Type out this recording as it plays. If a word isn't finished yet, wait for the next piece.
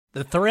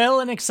The thrill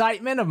and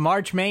excitement of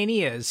March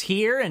Mania is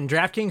here, and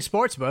DraftKings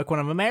Sportsbook, one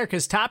of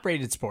America's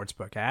top-rated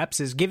sportsbook apps,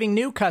 is giving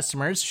new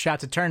customers a shot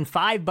to turn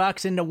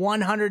 $5 into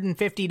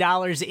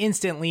 $150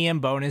 instantly in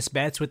bonus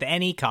bets with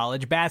any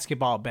college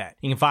basketball bet.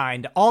 You can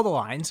find all the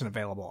lines and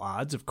available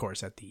odds, of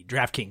course, at the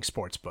DraftKings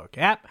Sportsbook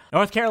app.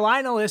 North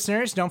Carolina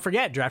listeners, don't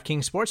forget,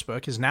 DraftKings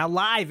Sportsbook is now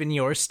live in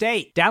your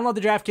state. Download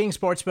the DraftKings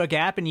Sportsbook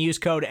app and use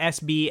code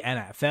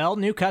SBNFL.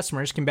 New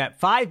customers can bet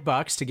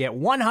 $5 to get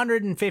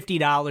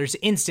 $150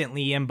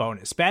 instantly in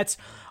bonus bets,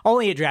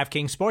 only at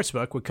DraftKings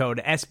Sportsbook with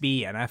code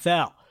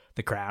SBNFL.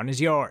 The crown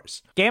is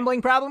yours.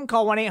 Gambling problem?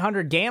 Call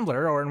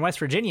 1-800-GAMBLER, or in West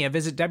Virginia,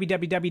 visit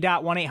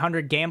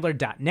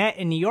www.1800gambler.net.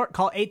 In New York,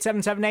 call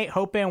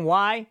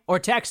 877-8-HOPE-NY or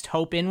text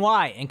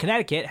HOPE-NY. In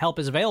Connecticut, help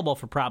is available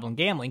for problem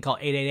gambling. Call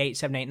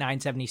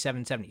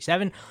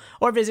 888-789-7777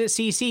 or visit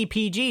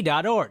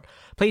ccpg.org.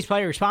 Please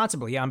play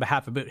responsibly on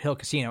behalf of Boot Hill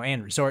Casino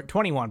and Resort.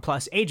 21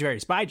 plus, age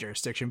varies by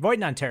jurisdiction. Void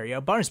in Ontario.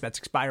 Bonus bets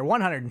expire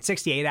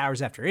 168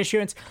 hours after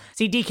issuance.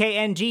 See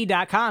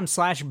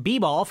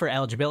dkng.com/bball for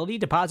eligibility,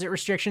 deposit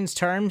restrictions,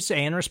 terms,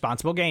 and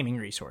responsible gaming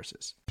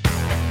resources.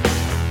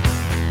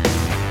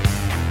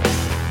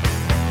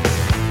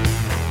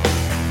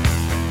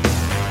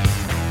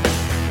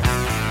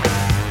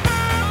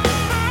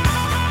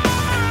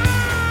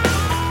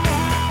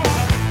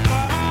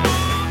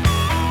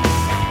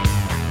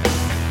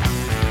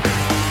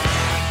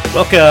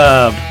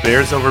 Welcome,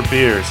 Bears Over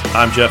Beers.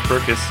 I'm Jeff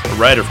Perkis, a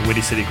writer for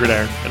Windy City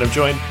Gridiron, and I'm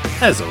joined,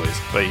 as always,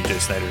 by EJ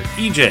Snyder.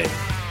 EJ,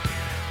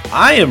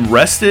 I am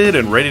rested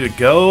and ready to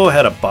go.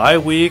 Had a bye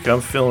week.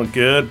 I'm feeling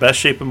good. Best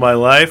shape of my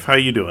life. How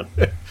you doing?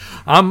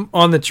 I'm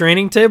on the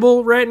training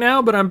table right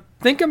now, but I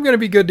think I'm going to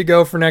be good to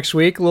go for next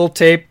week. A little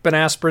tape and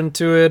aspirin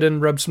to it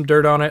and rub some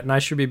dirt on it, and I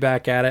should be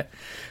back at it.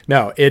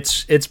 No,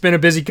 it's been a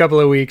busy couple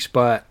of weeks,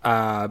 but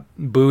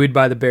buoyed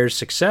by the Bears'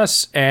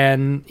 success,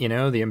 and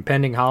the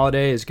impending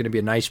holiday is going to be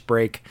a nice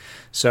break.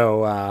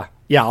 So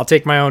yeah, I'll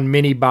take my own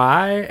mini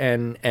bye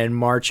and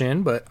march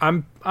in, but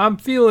I'm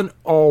feeling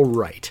all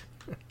right.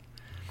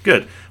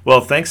 Good.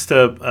 Well, thanks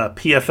to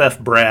PFF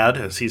Brad,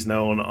 as he's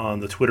known on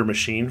the Twitter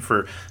machine,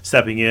 for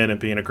stepping in and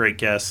being a great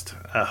guest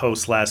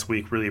host last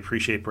week. Really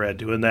appreciate Brad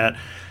doing that.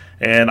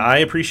 And I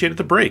appreciated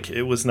the break.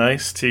 It was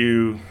nice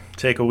to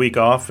take a week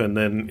off, and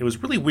then it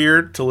was really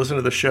weird to listen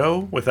to the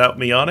show without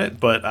me on it,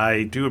 but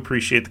I do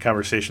appreciate the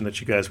conversation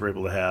that you guys were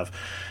able to have,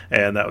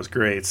 and that was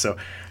great. So,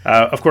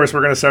 of course,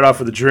 we're going to start off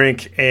with a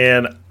drink,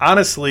 and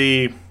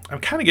honestly, I'm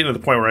kind of getting to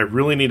the point where I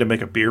really need to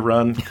make a beer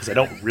run because I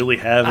don't really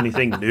have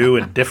anything new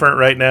and different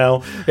right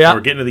now. Yeah.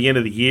 We're getting to the end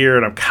of the year,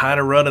 and I'm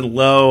kind of running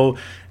low,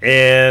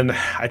 and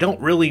I don't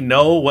really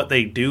know what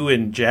they do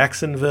in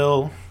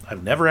Jacksonville.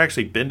 I've never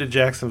actually been to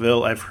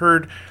Jacksonville. I've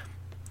heard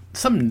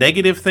some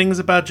negative things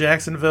about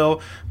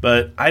Jacksonville,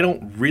 but I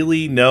don't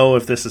really know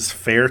if this is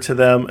fair to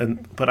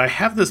them. But I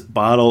have this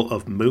bottle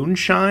of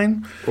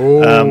moonshine.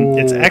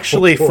 It's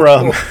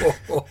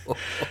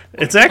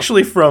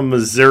actually from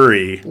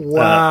Missouri.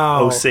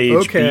 Wow.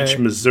 Osage Beach,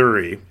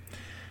 Missouri.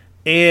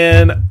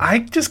 And I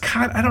just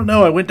I don't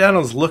know. I went down and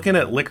was looking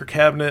at liquor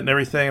cabinet and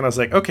everything, and I was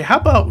like, okay, how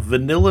about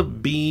vanilla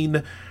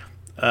bean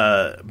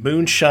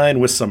moonshine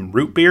with some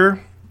root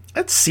beer?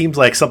 That seems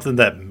like something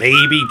that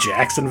maybe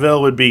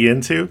Jacksonville would be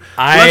into. So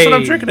that's what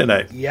I'm drinking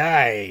tonight.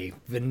 Yay.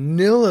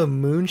 Vanilla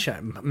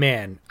moonshine.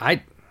 Man,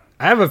 I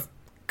have a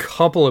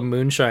couple of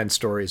moonshine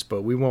stories,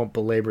 but we won't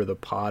belabor the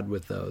pod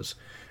with those.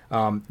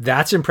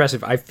 That's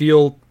impressive. I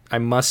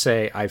must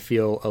say, I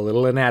feel a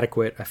little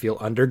inadequate. I feel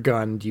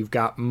undergunned. You've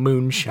got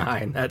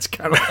moonshine. That's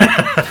kind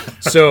of...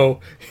 So,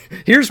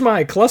 here's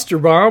my cluster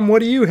bomb. What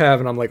do you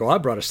have? And I'm like, well, I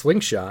brought a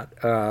slingshot.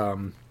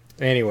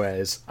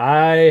 Anyways,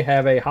 I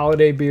have a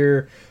holiday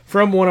beer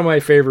from one of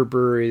my favorite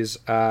breweries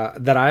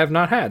that I have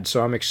not had,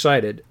 so I'm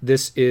excited.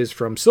 This is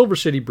from Silver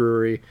City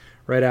Brewery,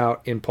 right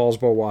out in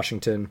Paulsboro,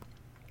 Washington.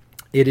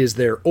 It is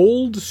their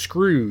Old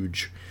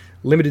Scrooge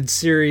limited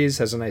series,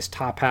 has a nice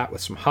top hat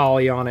with some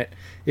holly on it.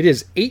 It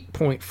is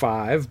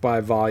 8.5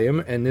 by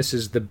volume, and this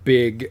is the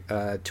big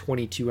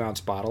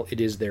 22-ounce bottle. It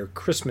is their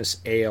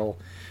Christmas ale.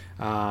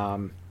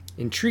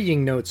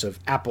 Intriguing notes of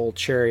apple,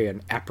 cherry,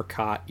 and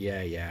apricot.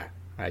 Yeah.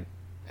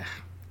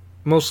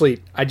 Mostly,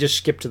 I just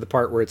skipped to the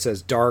part where it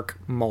says dark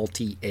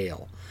malty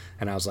ale.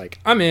 And I was like,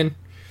 I'm in.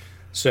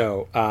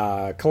 So,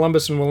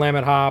 Columbus and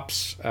Willamette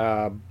hops,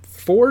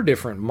 4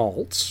 different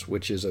malts,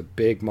 which is a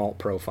big malt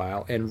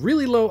profile, and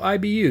really low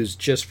IBUs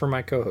just for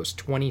my co-host,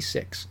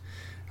 26.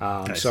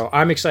 Nice. So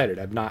I'm excited.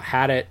 I've not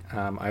had it.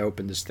 I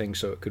opened this thing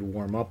so it could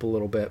warm up a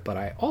little bit, but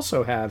I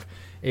also have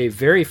a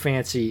very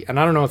fancy, and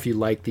I don't know if you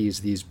like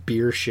these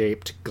beer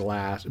can-shaped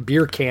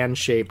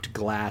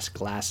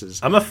glasses.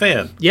 I'm a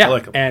fan. Yeah, I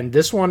like them. And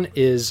this one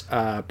is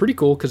pretty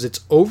cool because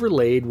it's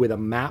overlaid with a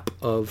map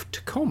of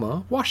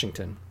Tacoma,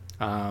 Washington,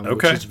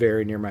 which is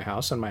very near my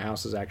house, and my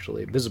house is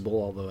actually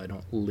visible, although I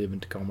don't live in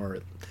Tacoma, or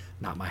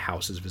not my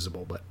house is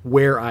visible, but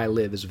where I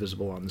live is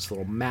visible on this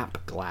little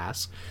map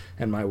glass,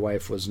 and my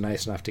wife was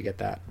nice enough to get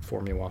that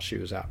for me while she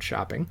was out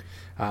shopping.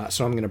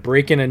 So I'm going to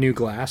break in a new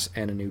glass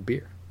and a new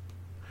beer.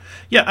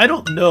 Yeah, I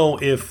don't know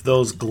if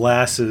those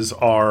glasses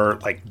are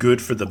like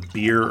good for the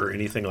beer or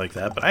anything like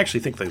that, but I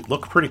actually think they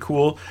look pretty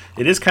cool.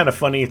 It is kind of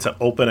funny to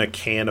open a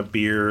can of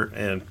beer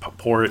and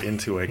pour it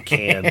into a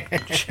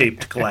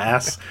can-shaped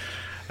glass.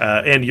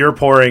 And you're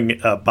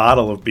pouring a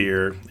bottle of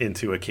beer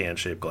into a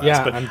can-shaped glass.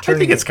 Yeah, but I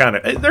think it's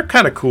they're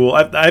kind of cool.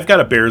 I've got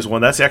a Bears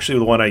one. That's actually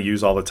the one I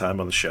use all the time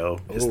on the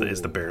show.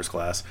 Is the Bears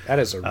glass. That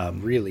is a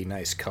really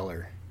nice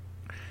color.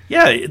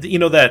 Yeah,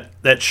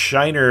 that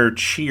Shiner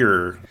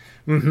Cheer,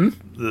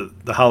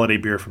 the holiday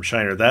beer from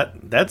Shiner.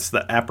 That's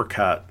the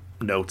apricot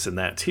notes in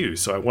that too.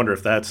 So I wonder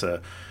if that's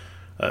a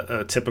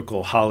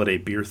typical holiday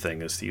beer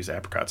thing, is to use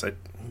apricots. I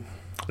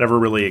never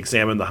really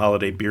examined the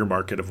holiday beer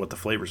market of what the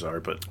flavors are,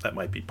 but that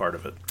might be part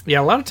of it.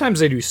 Yeah, a lot of times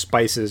they do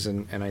spices,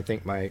 and I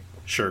think my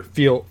Sure.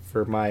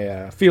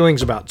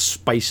 feelings about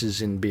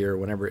spices in beer,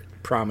 whenever it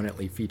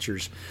prominently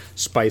features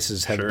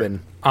spices, have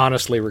been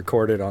honestly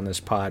recorded on this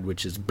pod,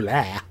 which is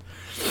blah.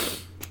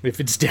 If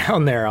it's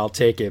down there, I'll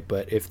take it,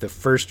 but if the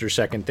first or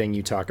second thing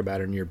you talk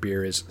about in your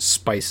beer is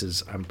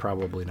spices, I'm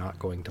probably not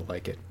going to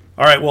like it.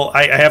 All right, well,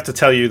 I have to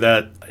tell you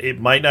that it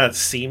might not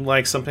seem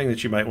like something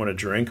that you might want to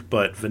drink,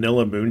 but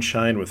vanilla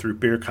moonshine with root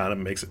beer kind of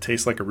makes it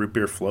taste like a root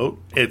beer float.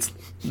 It's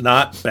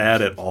not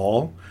bad at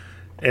all.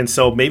 And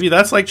so maybe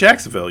that's like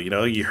Jacksonville.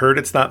 You heard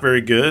it's not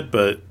very good,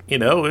 but,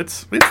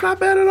 it's not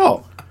bad at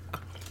all.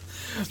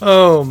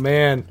 Oh,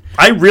 man.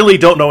 I really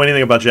don't know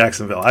anything about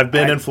Jacksonville. I've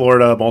been in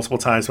Florida multiple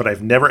times, but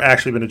I've never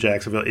actually been to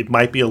Jacksonville. It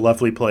might be a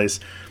lovely place,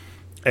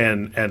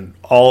 and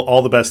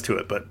all the best to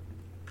it, but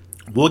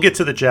we'll get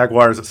to the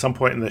Jaguars at some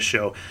point in this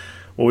show.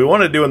 What we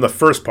want to do in the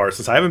first part,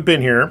 since I haven't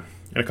been here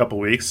in a couple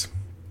weeks,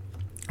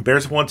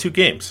 Bears have won 2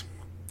 games.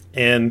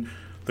 And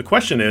the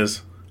question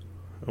is,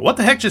 what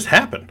the heck just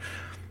happened?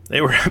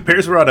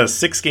 Bears were on a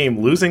 6-game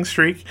losing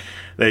streak.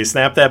 They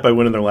snapped that by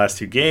winning their last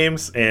 2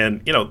 games.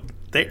 And,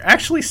 they're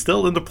actually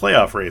still in the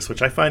playoff race,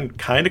 which I find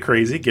kind of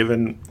crazy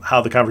given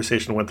how the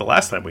conversation went the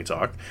last time we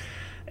talked.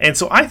 And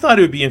so I thought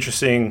it would be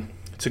interesting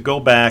to go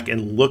back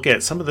and look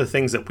at some of the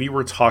things that we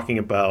were talking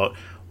about,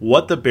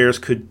 what the Bears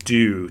could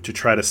do to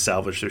try to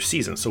salvage their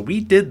season. So we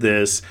did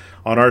this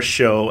on our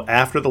show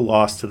after the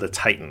loss to the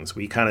Titans.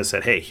 We kind of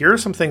said, hey, here are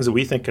some things that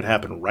we think could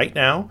happen right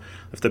now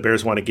if the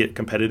Bears want to get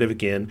competitive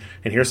again,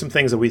 and here's some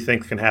things that we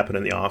think can happen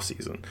in the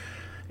offseason.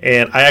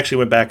 And I actually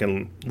went back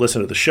and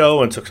listened to the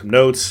show and took some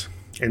notes,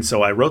 and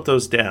so I wrote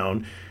those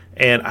down.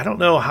 And I don't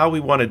know how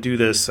we want to do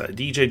this.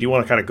 DJ, do you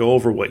want to kind of go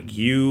over what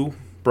you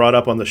brought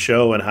up on the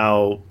show and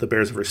how the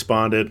Bears have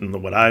responded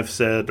and what I've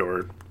said,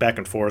 or back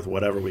and forth,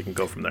 whatever, we can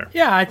go from there?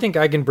 Yeah, I think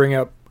I can bring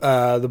up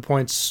the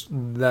points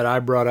that I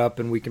brought up,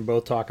 and we can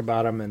both talk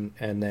about them,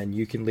 and then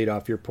you can lead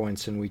off your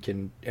points, and we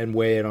can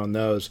weigh in on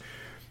those.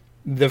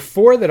 The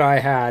 4 that I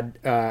had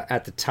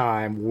at the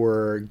time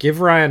were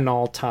give Ryan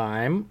Nall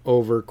time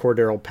over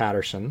Cordero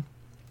Patterson,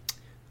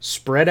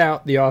 spread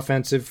out the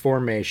offensive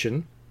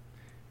formation,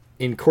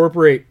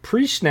 incorporate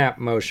pre-snap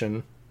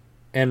motion,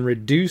 and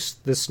reduce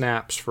the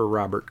snaps for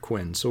Robert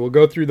Quinn. So we'll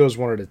go through those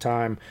one at a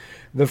time.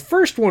 The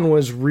first one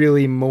was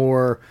really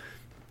more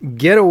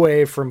get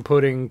away from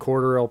putting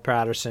Cordero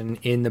Patterson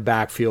in the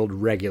backfield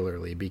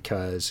regularly,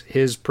 because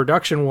his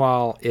production,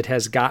 while it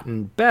has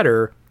gotten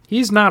better,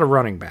 he's not a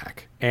running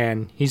back.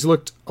 And he's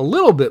looked a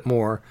little bit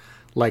more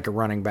like a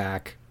running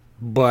back,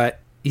 but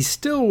he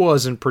still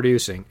wasn't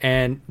producing.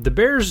 And the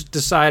Bears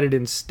decided,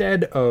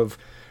 instead of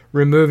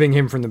removing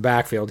him from the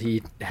backfield,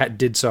 he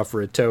did suffer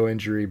a toe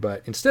injury,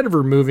 but instead of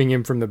removing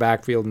him from the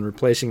backfield and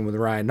replacing him with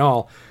Ryan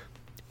Nall,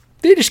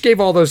 they just gave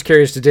all those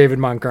carries to David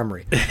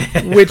Montgomery,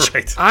 which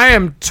right. I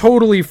am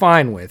totally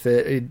fine with.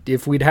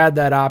 If we'd had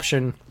that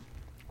option,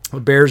 the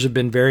Bears have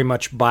been very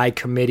much by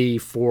committee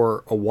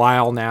for a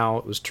while now.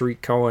 It was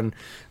Tariq Cohen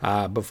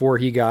before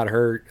he got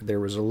hurt. There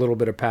was a little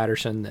bit of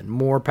Patterson, then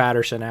more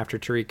Patterson after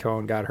Tariq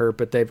Cohen got hurt.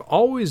 But they've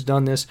always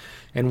done this.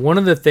 And one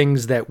of the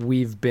things that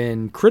we've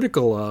been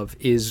critical of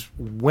is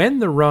when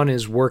the run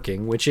is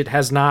working, which it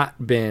has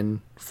not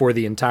been for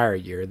the entire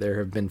year. There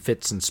have been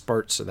fits and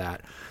spurts of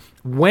that.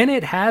 When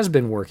it has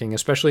been working,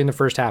 especially in the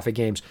first half of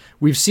games,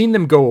 we've seen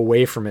them go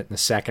away from it in the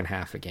second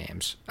half of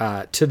games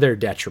to their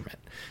detriment.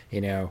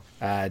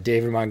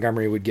 David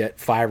Montgomery would get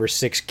 5 or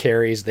 6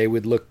 carries. They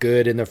would look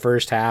good in the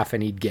first half,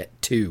 and he'd get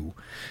 2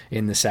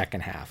 in the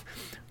second half.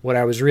 What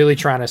I was really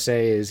trying to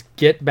say is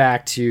get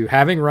back to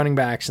having running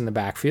backs in the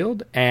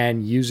backfield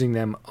and using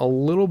them a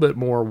little bit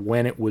more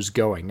when it was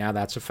going. Now,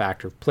 that's a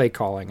factor of play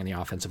calling and the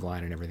offensive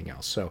line and everything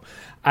else. So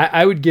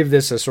I would give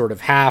this a sort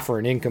of half or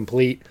an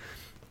incomplete.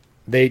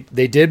 They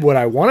did what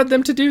I wanted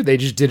them to do. They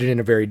just did it in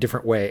a very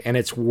different way, and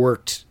it's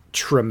worked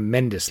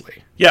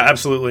tremendously. Yeah,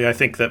 absolutely. I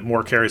think that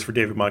more carries for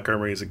David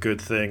Montgomery is a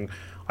good thing.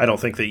 I don't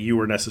think that you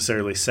were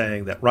necessarily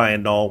saying that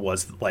Ryan Nall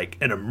was like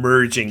an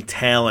emerging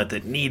talent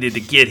that needed to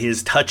get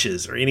his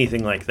touches or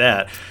anything like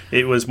that.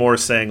 It was more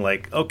saying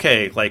like,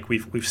 okay, like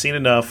we've seen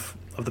enough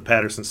of the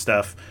Patterson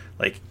stuff.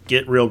 Like,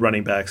 get real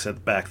running backs at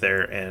the back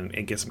there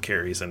and get some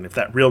carries. And if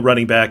that real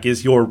running back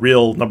is your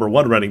real number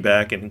one running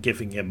back and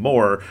giving him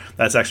more,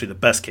 that's actually the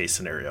best case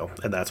scenario.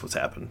 And that's what's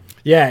happened.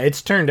 Yeah,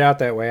 it's turned out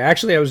that way.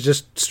 Actually, I was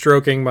just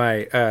stroking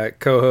my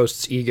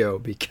co-host's ego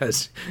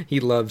because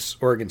he loves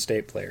Oregon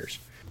State players.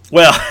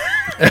 Well,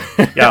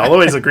 yeah, I'll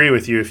always agree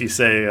with you if you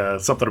say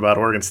something about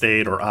Oregon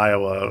State or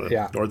Iowa,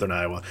 Northern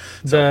Iowa.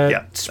 So, spread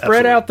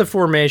absolutely. out the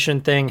formation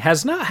thing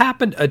has not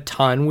happened a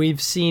ton. We've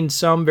seen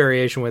some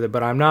variation with it,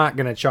 but I'm not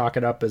going to chalk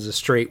it up as a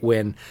straight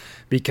win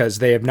because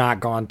they have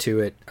not gone to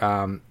it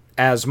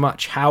as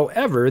much.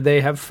 However, they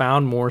have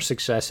found more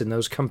success in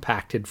those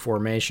compacted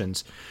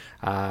formations.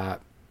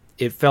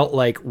 It felt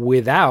like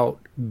without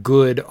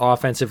good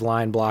offensive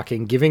line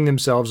blocking, giving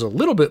themselves a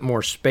little bit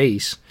more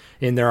space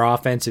in their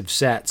offensive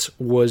sets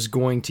was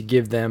going to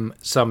give them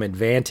some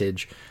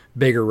advantage.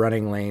 Bigger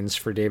running lanes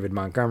for David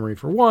Montgomery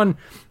for one,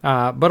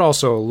 but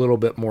also a little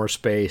bit more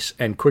space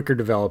and quicker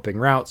developing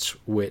routes,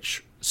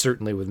 which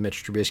certainly with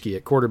Mitch Trubisky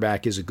at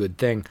quarterback is a good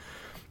thing.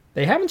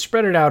 They haven't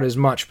spread it out as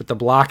much, but the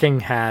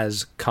blocking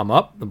has come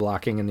up. The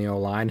blocking in the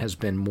O-line has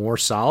been more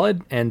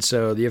solid, and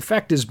so the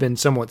effect has been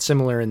somewhat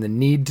similar, and the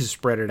need to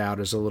spread it out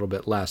is a little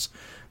bit less.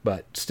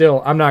 But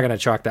still, I'm not going to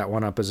chalk that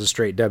one up as a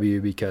straight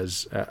W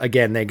because,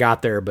 again, they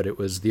got there, but it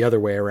was the other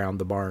way around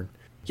the barn.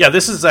 Yeah,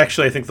 this is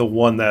actually, I think, the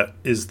one that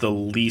is the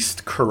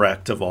least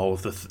correct of all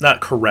of the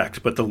not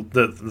correct, but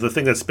the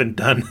thing that's been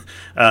done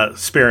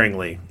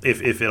sparingly,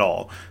 if at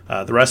all.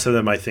 The rest of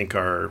them, I think,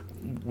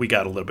 we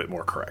got a little bit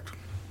more correct.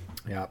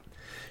 Yeah.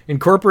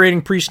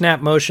 Incorporating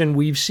pre-snap motion,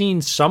 we've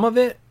seen some of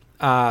it.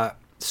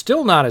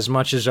 Still not as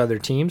much as other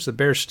teams. The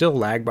Bears still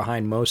lag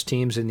behind most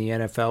teams in the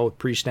NFL with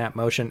pre-snap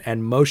motion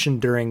and motion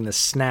during the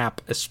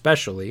snap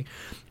especially,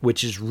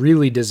 which is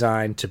really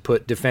designed to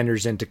put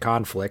defenders into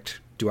conflict.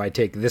 Do I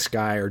take this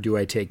guy or do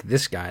I take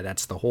this guy?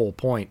 That's the whole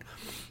point.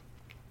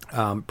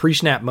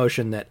 Pre-snap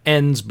motion that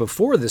ends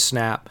before the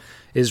snap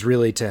is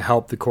really to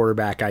help the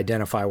quarterback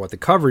identify what the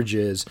coverage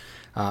is.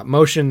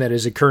 Motion that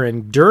is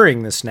occurring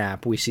during the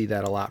snap, we see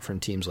that a lot from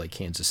teams like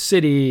Kansas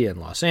City and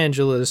Los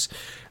Angeles.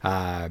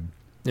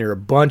 There are a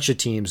bunch of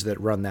teams that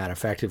run that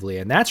effectively,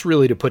 and that's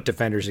really to put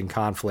defenders in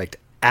conflict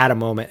at a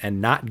moment and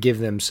not give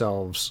them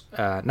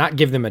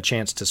a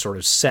chance to sort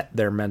of set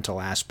their mental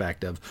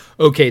aspect of,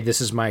 okay,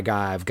 this is my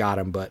guy, I've got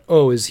him, but,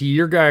 oh, is he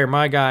your guy or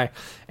my guy?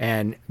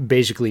 And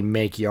basically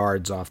make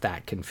yards off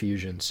that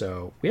confusion.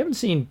 So we haven't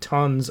seen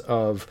tons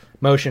of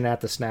motion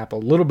at the snap, a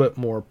little bit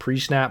more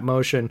pre-snap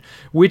motion,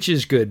 which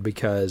is good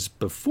because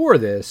before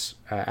this,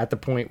 at the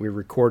point we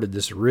recorded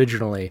this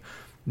originally,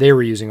 they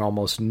were using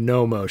almost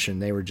no motion.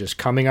 They were just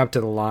coming up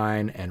to the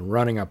line and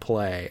running a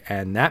play,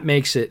 and that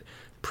makes it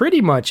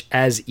pretty much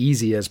as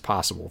easy as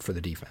possible for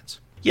the defense.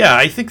 Yeah,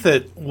 I think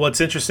that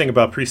what's interesting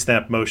about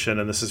pre-snap motion,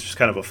 and this is just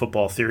kind of a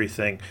football theory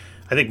thing,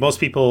 I think most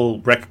people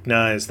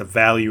recognize the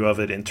value of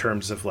it in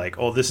terms of like,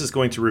 oh, this is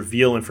going to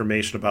reveal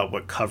information about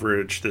what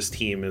coverage this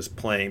team is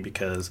playing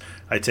because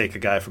I take a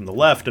guy from the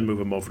left and move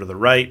him over to the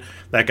right.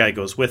 That guy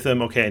goes with him.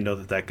 Okay, I know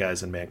that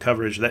guy's in man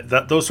coverage.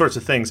 Those sorts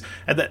of things.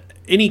 And that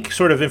any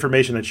sort of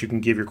information that you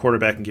can give your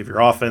quarterback and give your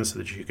offense so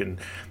that you can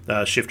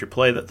shift your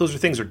play, those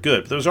things are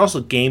good. But there's also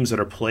games that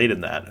are played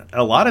in that.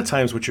 A lot of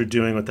times what you're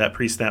doing with that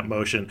pre-snap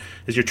motion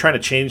is you're trying to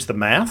change the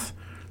math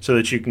so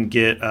that you can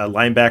get a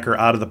linebacker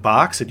out of the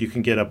box and you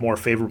can get a more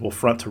favorable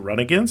front to run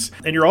against.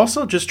 And you're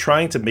also just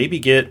trying to maybe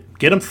get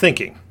them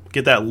thinking,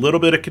 get that little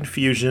bit of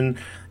confusion,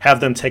 have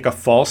them take a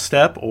false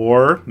step,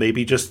 or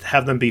maybe just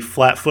have them be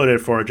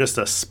flat-footed for just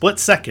a split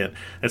second.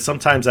 And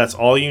sometimes that's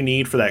all you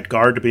need for that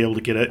guard to be able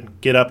to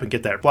get up and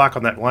get that block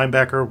on that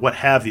linebacker, what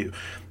have you.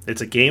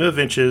 It's a game of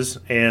inches,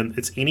 and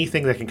it's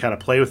anything that can kind of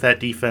play with that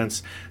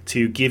defense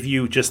to give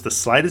you just the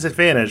slightest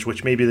advantage,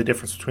 which may be the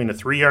difference between a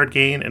 3-yard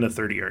gain and a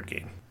 30-yard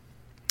gain.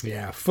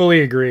 Yeah,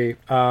 fully agree.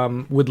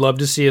 Would love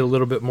to see a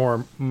little bit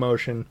more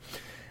motion.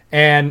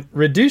 And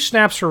reduced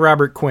snaps for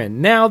Robert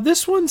Quinn. Now,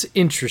 this one's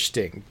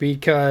interesting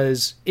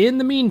because in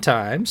the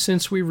meantime,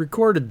 since we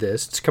recorded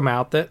this, it's come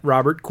out that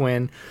Robert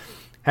Quinn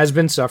has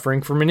been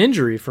suffering from an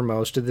injury for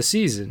most of the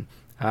season.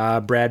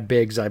 Brad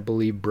Biggs, I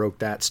believe, broke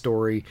that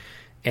story.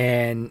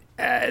 And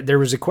there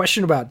was a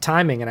question about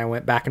timing, and I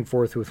went back and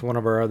forth with one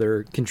of our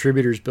other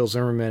contributors, Bill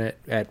Zimmerman,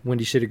 at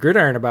Windy City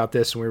Gridiron about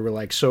this, and we were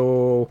like,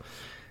 so...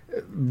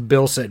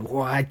 Bill said,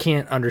 well, I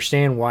can't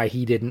understand why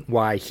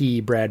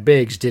Brad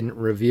Biggs, didn't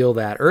reveal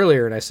that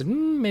earlier. And I said,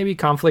 maybe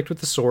conflict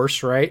with the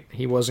source, right?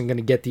 He wasn't going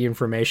to get the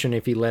information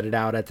if he let it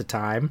out at the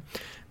time.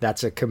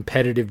 That's a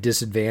competitive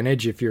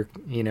disadvantage if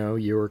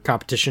your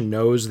competition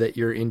knows that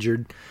you're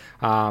injured.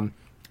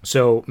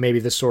 So maybe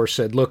the source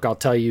said, look, I'll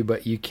tell you,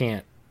 but you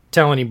can't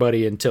tell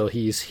anybody until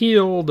he's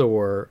healed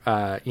or,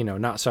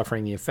 not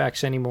suffering the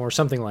effects anymore,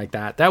 something like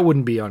that. That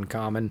wouldn't be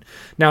uncommon.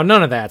 Now,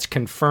 none of that's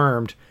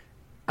confirmed.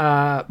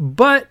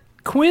 But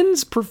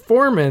Quinn's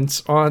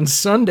performance on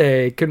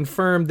Sunday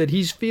confirmed that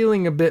he's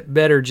feeling a bit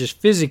better just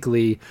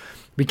physically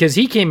because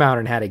he came out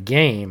and had a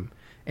game,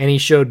 and he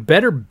showed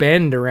better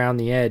bend around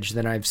the edge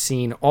than I've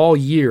seen all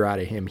year out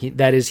of him. He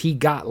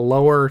got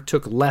lower,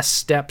 took less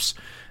steps.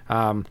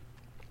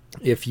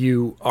 If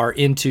you are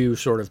into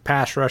sort of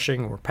pass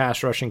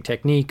rushing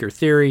technique or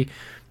theory,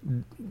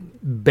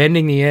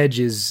 bending the edge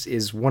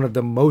is one of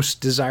the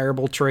most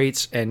desirable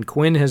traits, and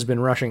Quinn has been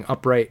rushing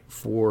upright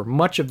for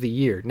much of the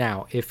year.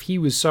 Now, if he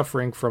was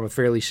suffering from a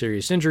fairly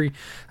serious injury,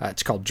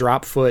 it's called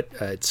drop foot.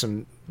 It's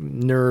some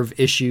nerve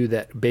issue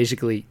that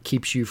basically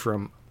keeps you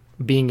from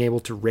being able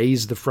to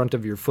raise the front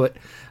of your foot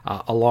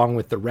along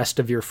with the rest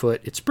of your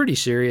foot. It's pretty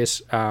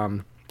serious.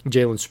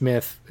 Jalen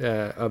Smith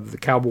of the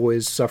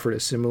Cowboys suffered a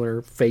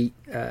similar fate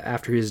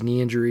after his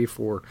knee injury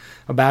for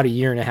about a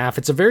year and a half.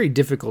 It's a very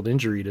difficult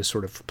injury to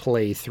sort of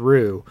play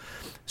through.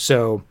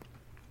 So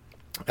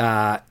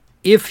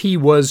if he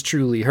was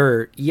truly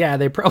hurt, yeah,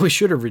 they probably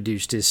should have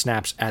reduced his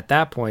snaps at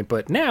that point.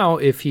 But now,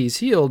 if he's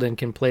healed and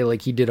can play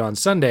like he did on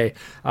Sunday,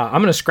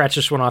 I'm going to scratch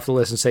this one off the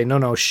list and say,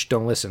 no, shh,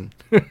 don't listen.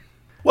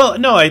 Well,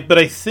 no, but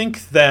I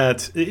think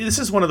that this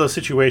is one of those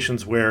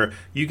situations where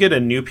you get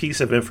a new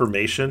piece of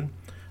information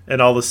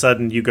and all of a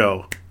sudden you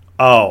go,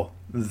 oh,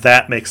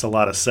 that makes a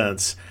lot of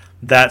sense.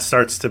 That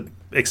starts to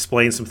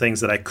explain some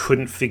things that I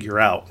couldn't figure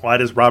out. Why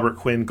does Robert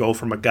Quinn go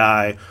from a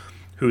guy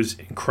who's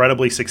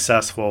incredibly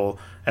successful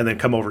and then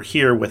come over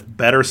here with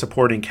better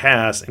supporting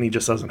cast and he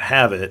just doesn't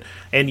have it?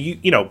 And,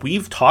 you know,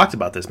 we've talked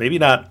about this, maybe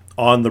not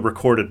on the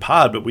recorded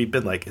pod, but we've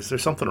been like, is there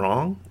something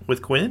wrong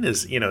with Quinn?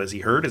 Is he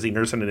hurt? Is he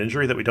nursing an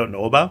injury that we don't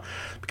know about?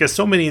 Because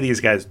so many of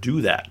these guys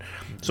do that.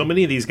 So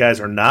many of these guys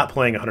are not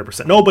playing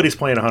 100%. Nobody's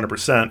playing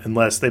 100%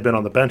 unless they've been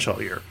on the bench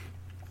all year.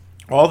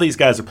 All these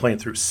guys are playing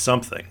through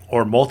something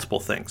or multiple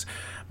things.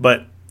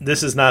 But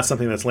this is not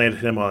something that's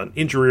landed him on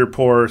injury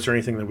reports or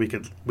anything that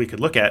we could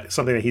look at. It's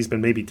something that he's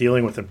been maybe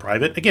dealing with in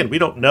private. Again, we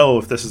don't know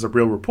if this is a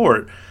real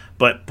report,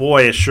 but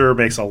boy, it sure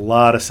makes a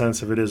lot of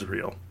sense if it is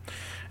real.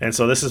 And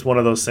so this is one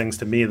of those things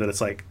to me that it's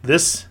like,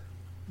 this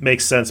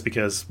makes sense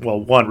because, well,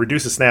 one,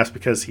 reduces snaps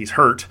because he's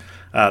hurt.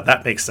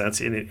 That makes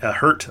sense. And a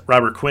hurt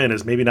Robert Quinn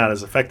is maybe not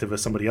as effective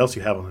as somebody else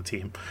you have on the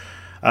team.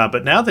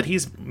 But now that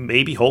he's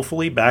maybe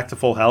hopefully back to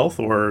full health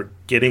or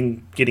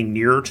getting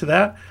nearer to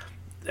that,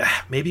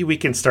 maybe we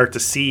can start to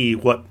see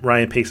what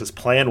Ryan Pace's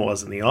plan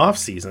was in the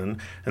offseason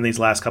and these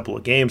last couple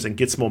of games and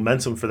get some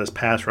momentum for this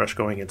pass rush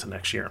going into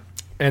next year.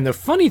 And the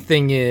funny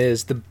thing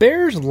is, the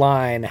Bears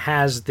line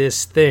has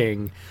this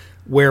thing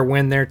where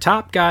when their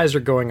top guys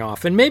are going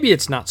off, and maybe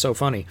it's not so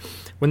funny,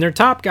 when their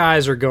top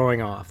guys are going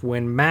off,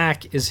 when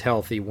Mack is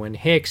healthy, when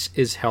Hicks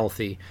is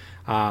healthy,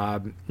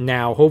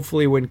 now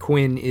hopefully when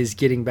Quinn is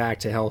getting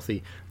back to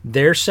healthy,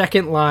 their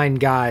second line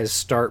guys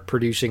start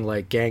producing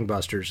like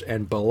gangbusters,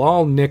 and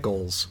Bilal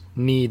Nichols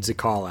needs a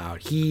call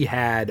out. He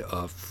had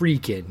a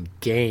freaking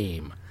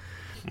game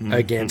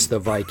against the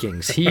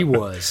Vikings. He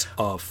was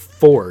a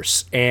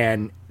force,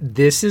 and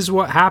this is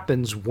what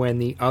happens when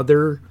the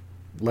other,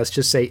 let's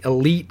just say,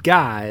 elite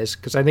guys,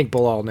 because I think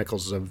Bilal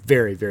Nichols is a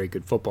very, very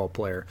good football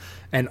player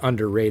and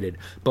underrated.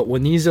 But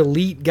when these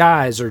elite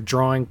guys are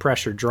drawing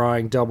pressure,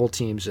 drawing double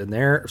teams, and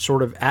they're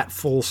sort of at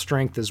full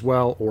strength as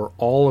well, or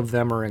all of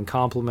them are in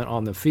complement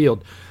on the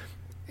field,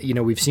 you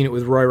know, we've seen it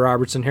with Roy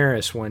Robertson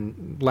Harris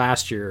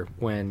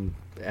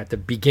at the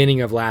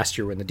beginning of last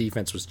year when the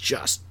defense was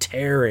just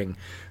tearing,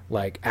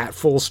 like at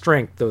full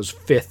strength, those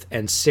fifth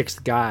and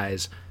sixth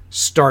guys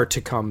start to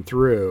come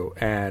through,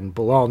 and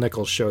Bilal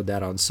Nichols showed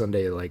that on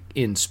Sunday, like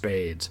in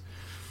spades.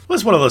 Well,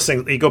 it's one of those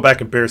things, you go back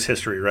in Bears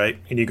history, right?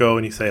 And you go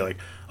and you say, like,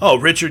 oh,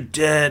 Richard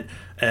Dent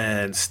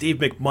and Steve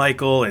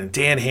McMichael and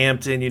Dan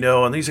Hampton, you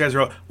know, and these guys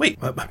are all,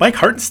 wait, Mike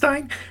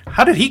Hartenstein?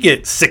 How did he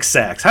get 6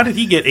 sacks? How did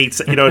he get 8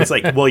 sacks? You know, it's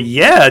like, well,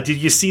 yeah, did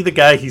you see the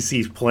guy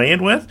he's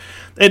playing with?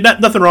 And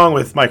nothing wrong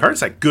with Mike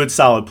Hartenstein, good,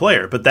 solid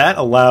player, but that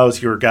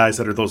allows your guys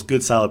that are those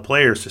good, solid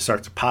players to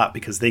start to pop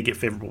because they get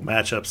favorable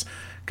matchups,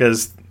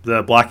 because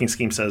the blocking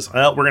scheme says,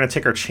 well, we're going to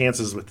take our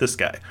chances with this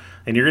guy.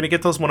 And you're going to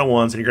get those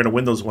one-on-ones, and you're going to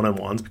win those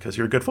one-on-ones because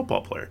you're a good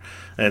football player.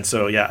 And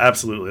so, yeah,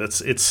 absolutely.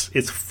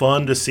 It's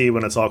fun to see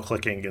when it's all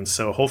clicking. And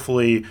so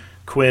hopefully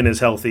Quinn is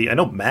healthy. I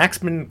know Mac's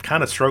been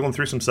kind of struggling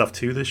through some stuff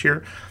too this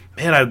year.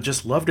 Man, I'd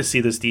just love to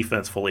see this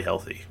defense fully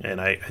healthy. And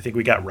I think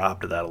we got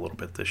robbed of that a little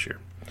bit this year.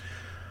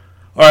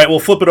 All right, we'll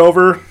flip it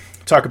over,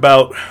 talk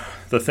about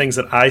the things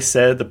that I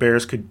said the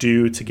Bears could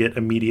do to get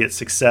immediate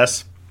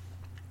success.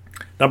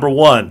 Number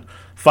one,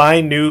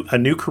 find a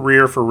new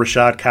career for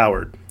Rashad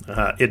Coward.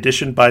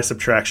 Addition by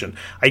subtraction.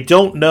 I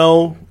don't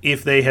know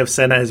if they have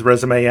sent his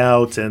resume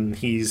out and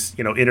he's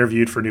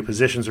interviewed for new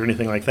positions or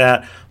anything like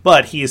that,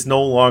 but he is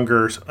no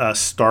longer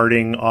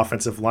starting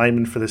offensive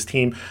lineman for this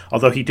team,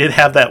 although he did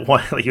have that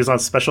one, like he was on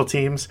special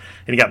teams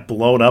and he got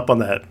blown up on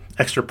that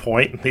extra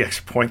point, and the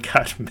extra point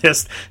got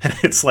missed, and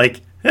it's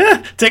like,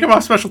 take him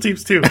off special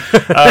teams too.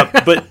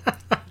 But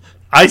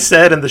I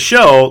said in the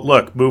show,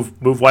 look, move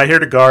Whitehair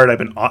to guard.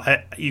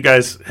 You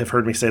guys have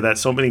heard me say that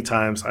so many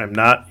times. I'm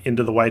not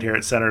into the Whitehair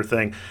at center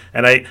thing,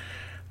 and I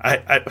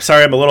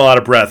sorry, I'm a little out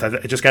of breath. I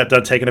just got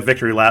done taking a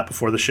victory lap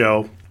before the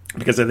show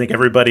because I think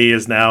everybody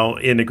is now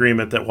in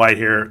agreement that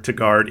Whitehair to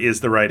guard is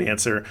the right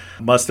answer.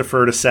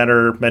 Mustafa to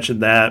center,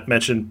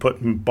 mentioned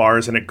putting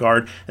Bars in at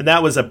guard, and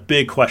that was a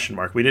big question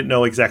mark. We didn't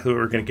know exactly what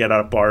we were going to get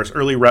out of Bars.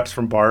 Early reps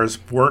from Bars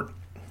weren't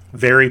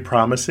very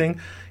promising.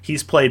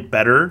 he's played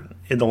better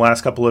in the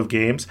last couple of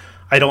games.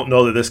 I don't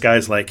know that this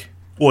guy's like,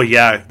 well,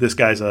 yeah, this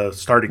guy's a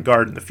starting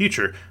guard in the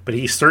future, but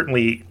he's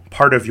certainly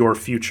part of your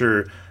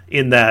future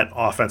in that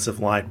offensive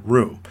line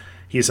room.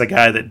 He's a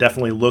guy that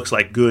definitely looks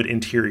like good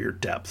interior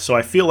depth. So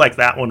I feel like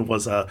that one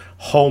was a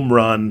home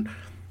run.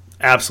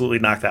 Absolutely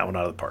knocked that one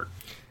out of the park.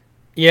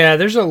 Yeah,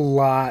 there's a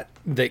lot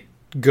that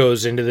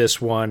goes into this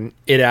one.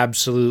 It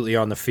absolutely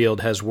on the field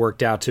has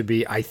worked out to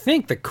be, I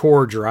think, the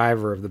core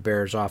driver of the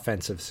Bears'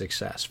 offensive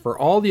success. For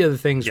all the other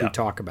things we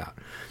talk about,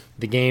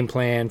 the game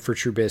plan for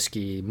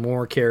Trubisky,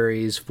 more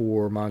carries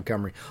for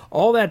Montgomery,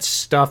 all that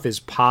stuff is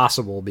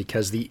possible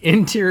because the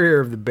interior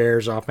of the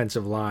Bears'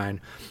 offensive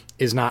line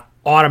is not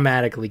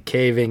automatically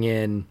caving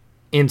in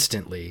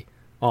instantly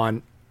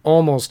on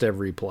almost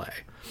every play.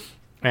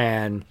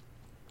 And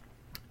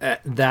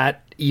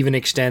that even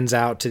extends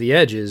out to the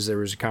edges. There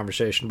was a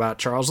conversation about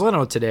Charles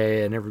Leno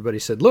today, and everybody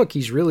said, look,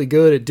 he's really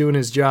good at doing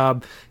his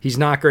job. He's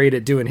not great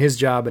at doing his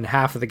job and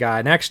half of the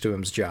guy next to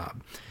him's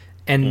job.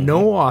 And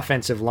no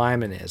offensive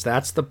lineman is.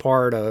 That's the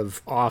part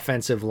of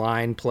offensive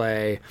line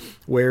play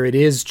where it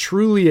is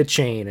truly a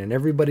chain, and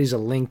everybody's a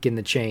link in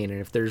the chain. And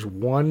if there's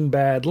one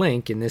bad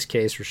link, in this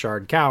case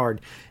Rashard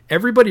Coward,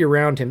 everybody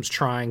around him's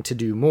trying to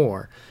do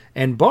more.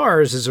 And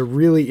Bars is a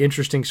really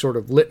interesting sort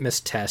of litmus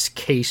test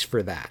case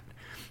for that.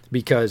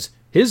 Because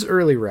his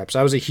early reps,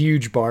 I was a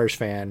huge Bars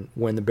fan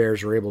when the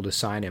Bears were able to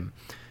sign him.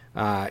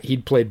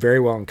 He'd played very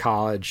well in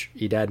college.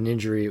 He'd had an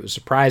injury. It was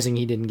surprising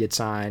he didn't get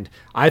signed.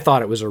 I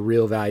thought it was a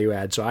real value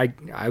add, so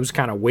I was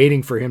kind of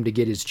waiting for him to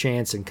get his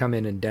chance and come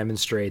in and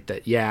demonstrate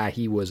that, yeah,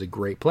 he was a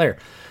great player.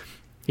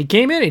 He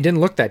came in, he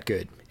didn't look that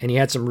good, and he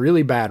had some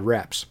really bad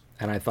reps.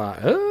 And I thought,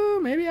 oh,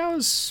 maybe I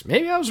was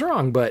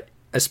wrong, but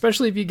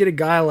especially if you get a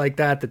guy like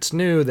that that's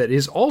new that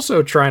is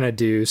also trying to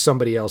do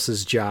somebody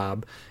else's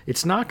job,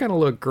 it's not going to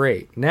look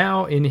great.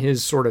 Now, in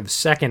his sort of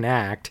second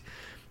act,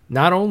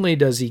 not only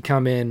does he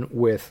come in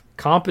with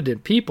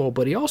competent people,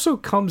 but he also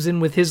comes in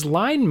with his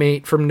line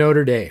mate from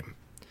Notre Dame.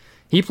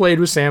 He played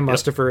with Sam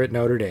Mustipher at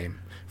Notre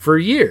Dame for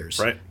years.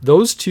 Right.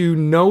 Those two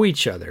know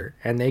each other,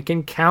 and they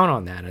can count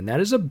on that, and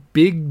that is a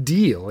big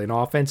deal in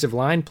offensive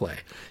line play.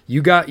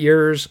 You got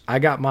yours, I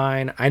got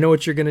mine, I know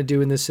what you're going to do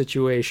in this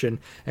situation,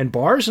 and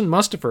Bars and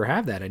Mustipher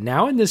have that. And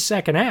now in this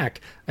second act,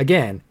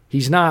 again,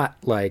 he's not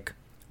like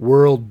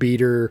world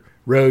beater,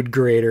 road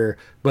grader,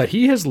 but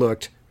he has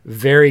looked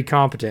very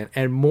competent,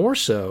 and more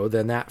so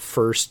than that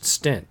first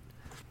stint.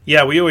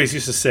 Yeah, we always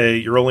used to say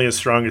you're only as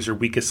strong as your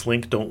weakest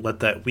link. Don't let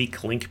that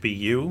weak link be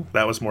you.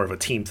 That was more of a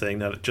team thing,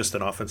 not just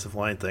an offensive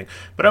line thing.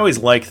 But I always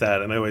liked that,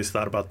 and I always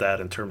thought about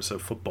that in terms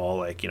of football.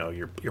 Like,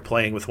 you're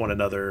playing with one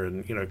another,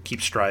 and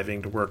keep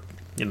striving to work,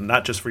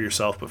 not just for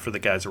yourself but for the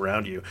guys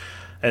around you.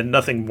 And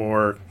nothing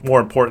more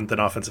important than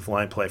offensive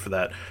line play for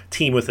that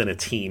team within a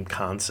team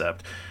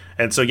concept.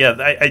 And so,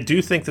 yeah, I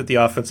do think that the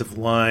offensive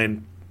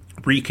line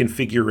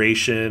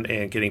reconfiguration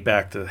and getting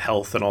back to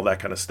health and all that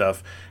kind of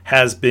stuff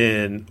has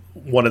been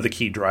one of the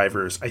key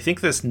drivers. I think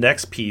this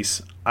next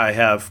piece I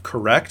have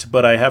correct,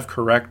 but I have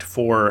correct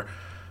for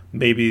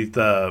maybe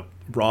the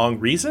wrong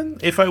reason,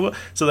 if I will.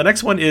 So the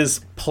next one is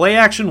play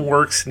action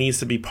works needs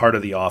to be part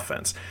of the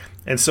offense.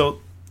 And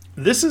so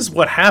this is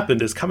what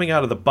happened is coming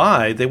out of the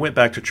bye, they went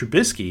back to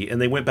Trubisky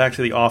and they went back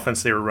to the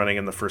offense they were running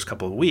in the first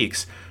couple of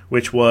weeks,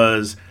 which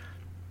was,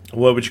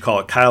 what would you call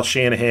it? Kyle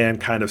Shanahan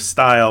kind of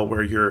style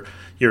where you're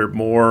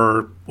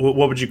more,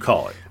 what would you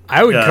call it?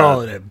 I would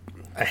call it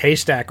a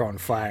haystack on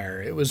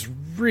fire. It was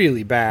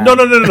really bad. No.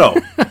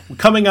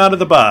 Coming out of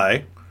the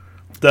bye,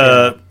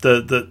 the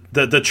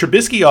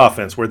Trubisky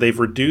offense where they've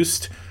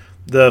reduced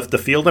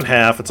the field in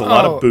half. It's a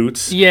lot of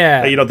boots.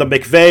 Yeah. The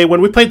McVay, when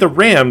we played the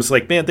Rams,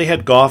 they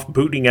had Goff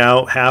booting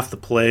out half the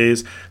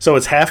plays. So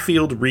it's half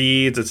field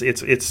reads.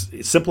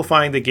 It's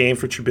simplifying the game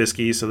for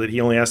Trubisky so that he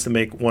only has to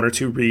make one or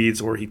two reads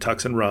or he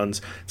tucks and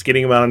runs. It's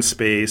getting him out in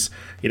space.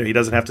 He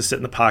doesn't have to sit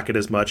in the pocket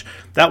as much.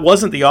 That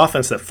wasn't the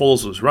offense that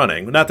Foles was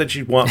running. Not that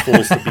you want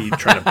Foles to be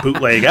trying to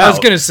bootleg out. I was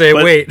going to say,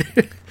 wait.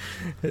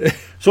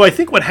 So I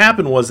think what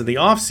happened was in the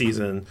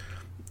offseason,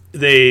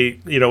 they,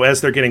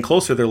 as they're getting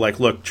closer, they're like,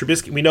 look,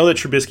 Trubisky, we know that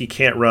Trubisky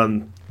can't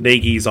run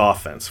Nagy's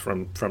offense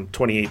from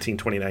 2018,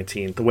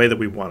 2019, the way that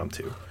we want him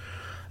to.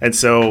 And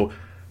so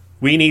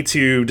we need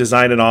to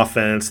design an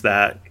offense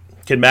that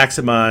can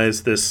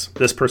maximize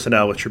this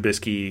personnel with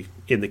Trubisky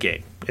in the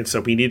game. And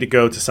so we need to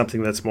go to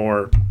something that's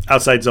more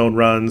outside zone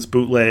runs,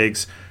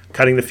 bootlegs,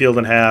 cutting the field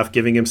in half,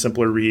 giving him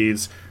simpler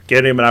reads,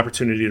 getting him an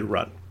opportunity to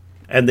run.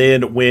 And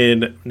then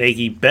when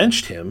Nagy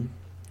benched him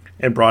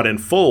and brought in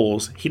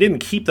Foles, he didn't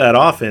keep that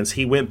offense.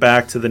 He went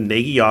back to the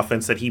Nagy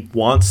offense that he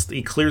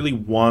clearly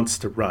wants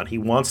to run. He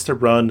wants to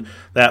run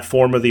that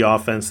form of the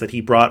offense that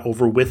he brought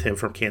over with him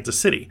from Kansas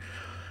City.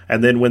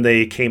 And then when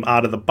they came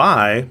out of the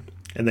bye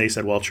and they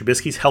said, well,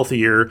 Trubisky's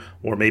healthier,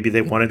 or maybe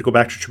they wanted to go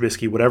back to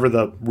Trubisky, whatever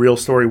the real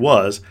story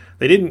was,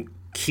 they didn't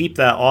keep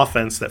that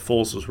offense that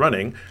Foles was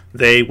running.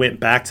 They went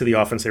back to the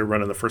offense they were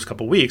running the first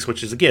couple of weeks,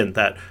 which is, again,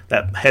 that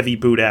heavy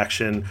boot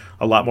action,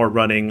 a lot more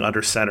running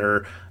under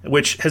center,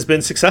 which has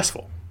been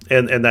successful,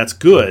 and that's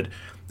good.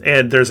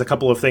 And there's a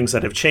couple of things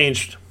that have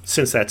changed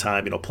since that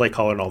time, play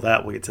caller and all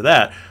that. We'll get to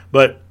that.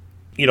 But,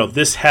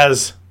 this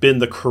has been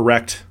the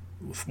correct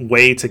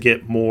way to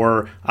get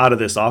more out of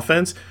this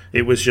offense.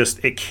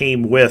 It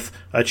came with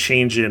a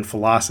change in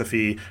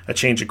philosophy, a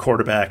change in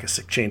quarterback, a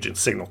change in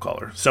signal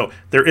caller. So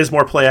there is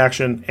more play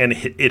action, and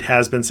it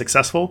has been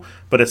successful,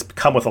 but it's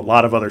come with a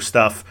lot of other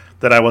stuff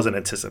that I wasn't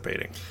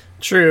anticipating.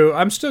 True.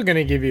 I'm still going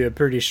to give you a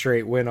pretty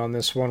straight win on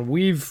this one.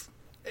 We've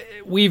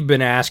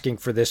been asking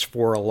for this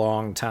for a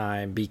long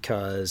time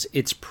because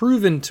it's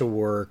proven to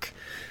work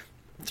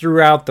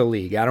throughout the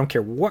league. I don't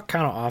care what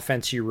kind of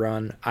offense you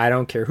run. I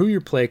don't care who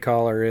your play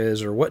caller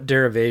is or what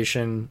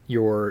derivation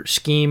your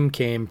scheme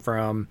came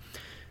from.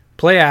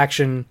 Play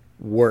action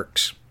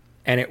works,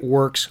 and it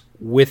works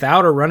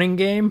without a running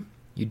game.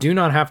 You do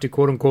not have to,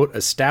 quote-unquote,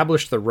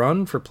 establish the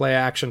run for play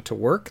action to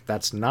work.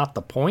 That's not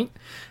the point.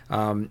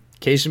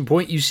 Case in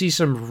point, you see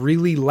some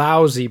really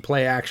lousy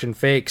play action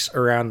fakes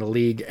around the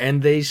league,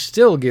 and they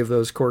still give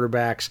those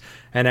quarterbacks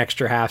an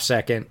extra half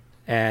second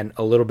and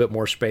a little bit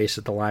more space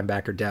at the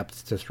linebacker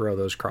depth to throw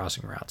those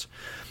crossing routes.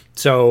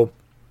 So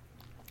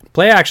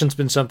play action's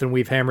been something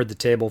we've hammered the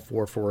table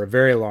for a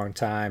very long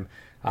time.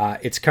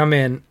 It's come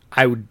in,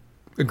 I would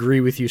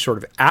agree with you, sort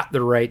of at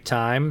the right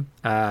time.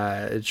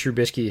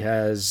 Trubisky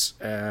has,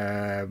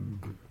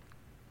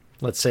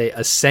 let's say,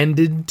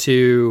 ascended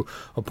to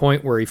a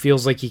point where he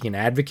feels like he can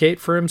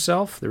advocate for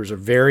himself. There was a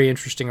very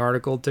interesting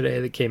article today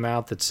that came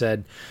out that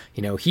said,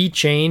 he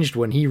changed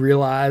when he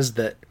realized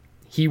that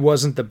he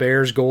wasn't the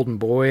Bears' golden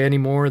boy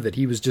anymore, that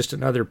he was just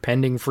another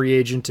pending free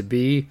agent to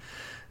be,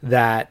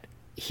 that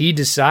he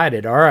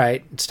decided, all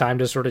right, it's time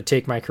to sort of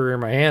take my career in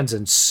my hands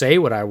and say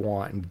what I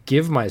want and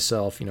give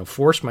myself,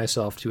 force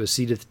myself to a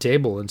seat at the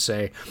table and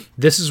say,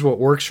 this is what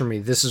works for me.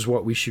 This is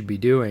what we should be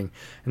doing.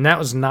 And that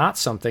was not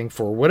something,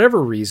 for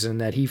whatever reason,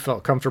 that he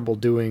felt comfortable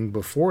doing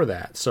before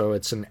that. So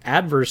it's an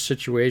adverse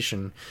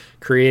situation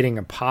creating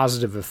a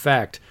positive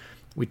effect.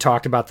 We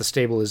talked about the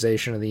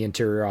stabilization of the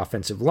interior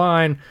offensive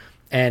line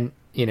and,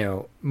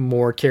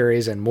 more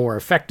carries and more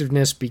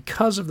effectiveness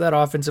because of that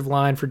offensive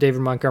line for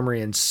David Montgomery.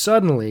 And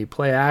suddenly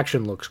play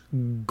action looks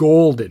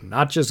golden,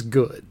 not just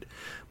good,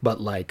 but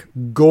like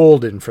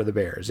golden for the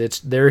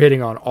Bears. They're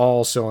hitting on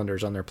all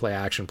cylinders on their play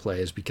action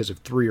plays because of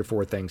 3 or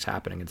 4 things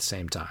happening at the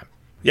same time.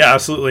 Yeah,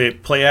 absolutely.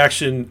 Play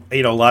action,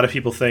 a lot of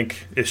people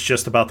think it's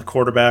just about the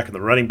quarterback and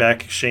the running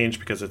back exchange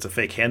because it's a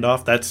fake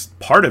handoff. That's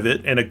part of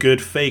it, and a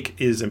good fake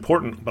is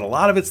important, but a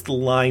lot of it's the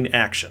line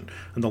action,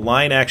 and the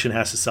line action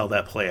has to sell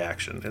that play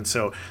action. And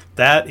so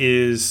that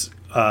is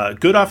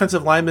good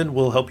offensive linemen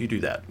will help you do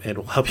that, and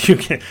will help you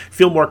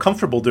feel more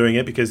comfortable doing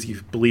it because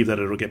you believe that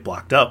it'll get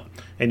blocked up,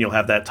 and you'll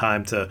have that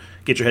time to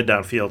get your head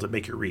downfield and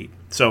make your read.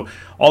 So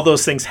all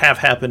those things have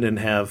happened and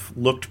have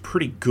looked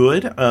pretty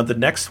good. The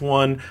next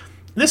one,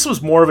 this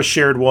was more of a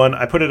shared one.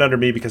 I put it under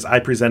me because I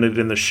presented it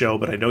in the show,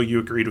 but I know you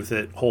agreed with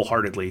it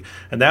wholeheartedly.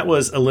 And that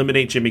was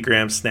eliminate Jimmy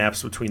Graham's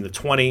snaps between the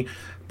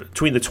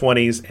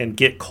 20s and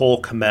get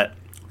Cole Kmet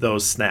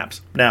those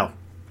snaps. Now,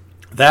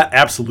 that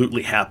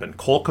absolutely happened.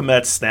 Cole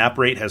Kmet's snap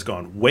rate has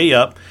gone way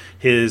up.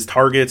 His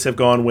targets have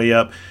gone way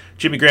up.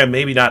 Jimmy Graham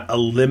maybe not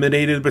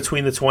eliminated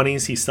between the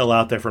 20s. He's still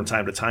out there from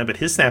time to time, but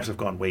his snaps have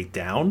gone way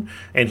down,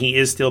 and he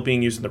is still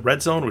being used in the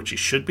red zone, which he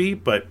should be,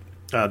 but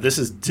this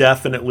is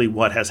definitely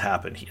what has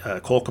happened.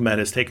 Cole Kmet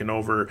has taken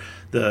over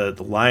the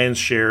lion's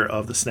share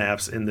of the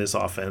snaps in this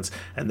offense,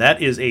 and that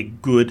is a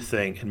good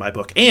thing in my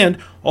book. And,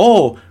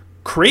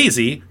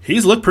 crazy,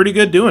 he's looked pretty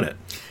good doing it.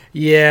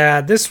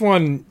 Yeah, this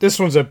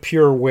one's a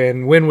pure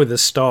win with a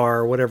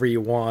star, whatever you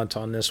want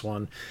on this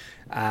one,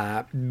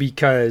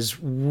 because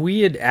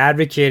we had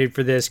advocated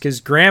for this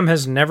because Graham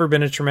has never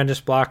been a tremendous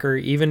blocker,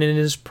 even in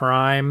his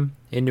prime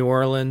in New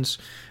Orleans.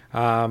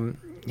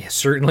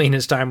 Certainly in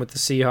his time with the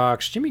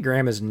Seahawks, Jimmy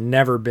Graham has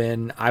never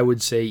been, I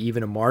would say,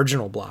 even a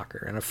marginal blocker,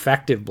 an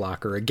effective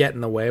blocker, a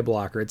get-in-the-way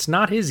blocker. It's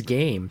not his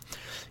game.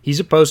 He's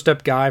a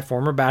post-up guy,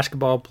 former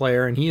basketball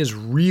player, and he is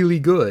really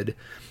good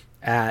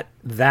at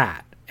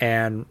that.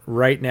 And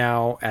right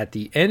now, at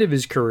the end of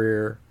his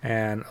career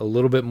and a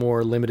little bit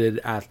more limited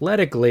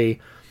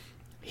athletically,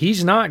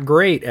 he's not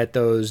great at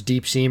those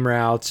deep seam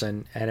routes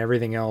and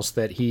everything else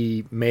that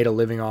he made a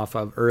living off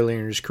of earlier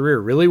in his career.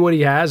 Really what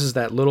he has is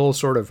that little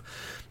sort of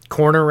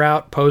corner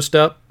route, post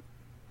up,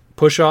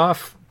 push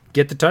off,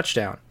 get the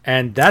touchdown.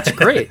 And that's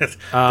great.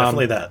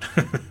 Definitely that.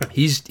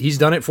 He's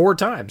done it 4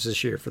 times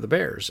this year for the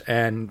Bears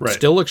and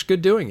still looks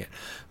good doing it.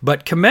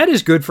 But Kmet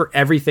is good for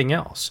everything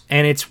else.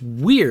 And it's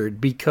weird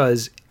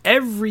because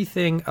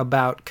everything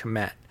about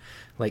Kmet,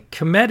 like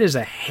Kmet is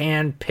a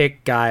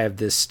hand-picked guy of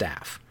this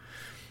staff.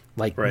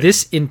 Like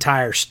this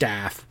entire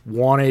staff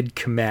wanted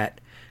Kmet.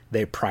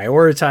 They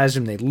prioritized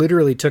him. They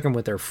literally took him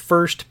with their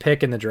first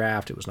pick in the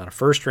draft. It was not a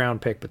first-round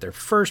pick, but their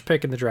first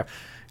pick in the draft.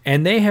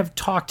 And they have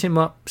talked him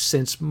up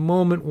since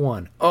moment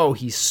one. Oh,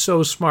 he's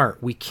so smart.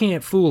 We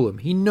can't fool him.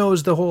 He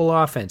knows the whole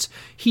offense.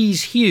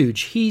 He's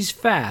huge. He's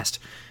fast.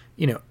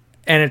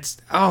 And it's,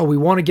 we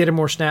want to get him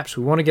more snaps.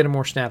 We want to get him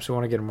more snaps. We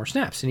want to get him more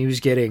snaps. And he was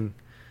getting,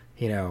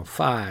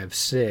 5,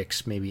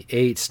 6, maybe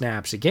 8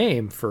 snaps a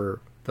game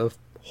for the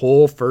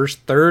whole first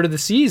third of the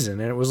season.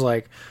 And it was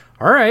like,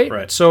 all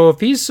right. So if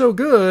he's so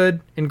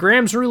good and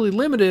Graham's really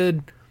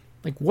limited,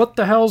 like what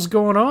the hell's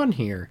going on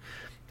here?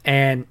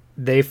 And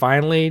they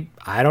finally,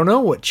 I don't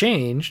know what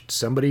changed.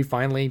 Somebody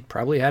finally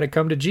probably had to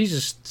come to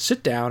Jesus,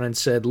 sit down and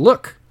said,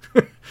 look,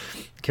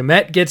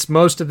 Kmet gets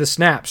most of the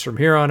snaps from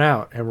here on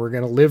out, and we're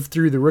going to live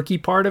through the rookie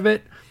part of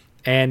it,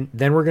 and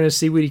then we're going to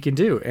see what he can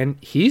do. And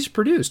he's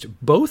produced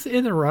both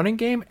in the running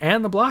game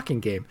and the blocking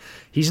game.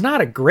 He's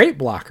not a great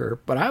blocker,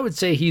 but I would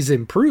say he's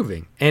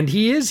improving. And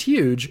he is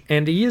huge,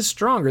 and he is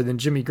stronger than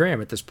Jimmy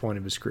Graham at this point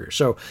of his career.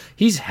 So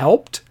he's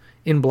helped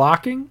in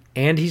blocking,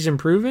 and he's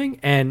improving,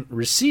 and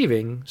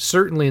receiving,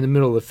 certainly in the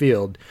middle of the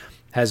field,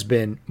 has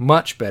been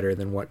much better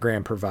than what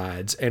Graham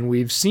provides. And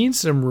we've seen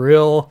some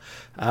real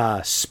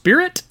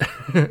spirit,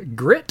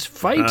 grit,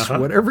 fight,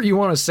 whatever you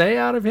want to say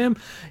out of him.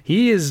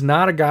 He is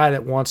not a guy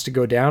that wants to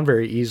go down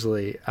very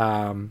easily,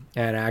 and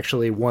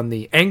actually won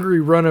the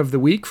Angry Run of the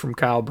Week from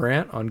Kyle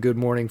Brandt on Good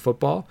Morning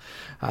Football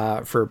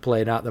for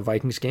playing out in the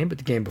Vikings game, but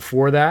the game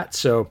before that.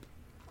 So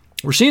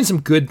we're seeing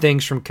some good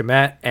things from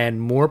Kmet, and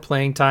more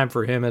playing time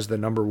for him as the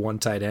number one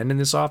tight end in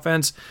this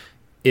offense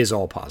is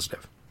all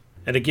positive.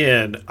 And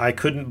again, I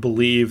couldn't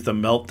believe the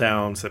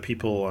meltdowns that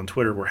people on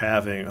Twitter were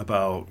having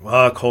about,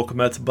 Cole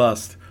Kmet's a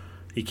bust.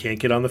 He can't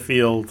get on the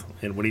field.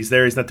 And when he's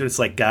there, he's not doing it. It's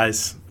like,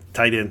 guys,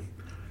 tight end,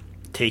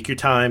 take your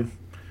time.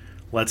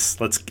 Let's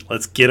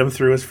get him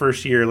through his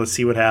first year. Let's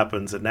see what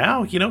happens. And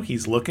now,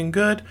 he's looking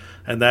good,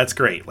 and that's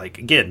great. Like,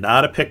 again,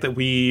 not a pick that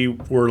we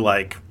were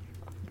like,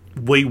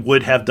 we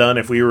would have done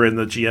if we were in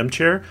the GM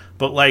chair,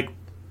 but like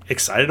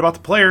excited about the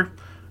player.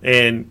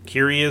 And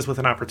here he is with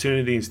an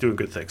opportunity. He's doing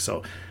good things.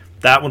 So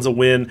that one's a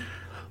win.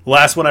 The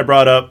last one I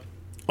brought up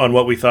on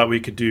what we thought we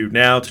could do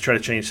now to try to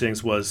change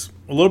things was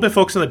a little bit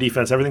focused on the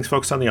defense. Everything's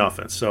focused on the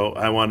offense. So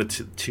I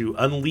wanted to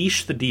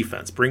unleash the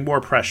defense, bring more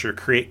pressure,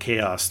 create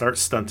chaos, start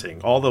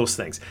stunting, all those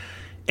things.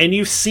 And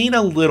you've seen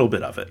a little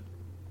bit of it.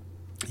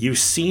 You've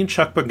seen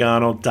Chuck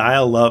Pagano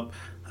dial up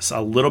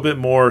a little bit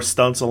more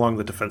stunts along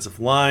the defensive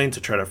line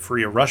to try to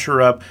free a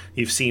rusher up.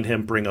 You've seen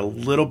him bring a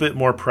little bit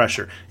more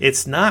pressure.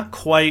 It's not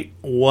quite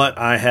what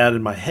I had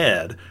in my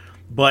head,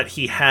 but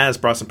he has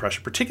brought some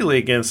pressure, particularly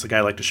against a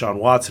guy like Deshaun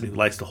Watson who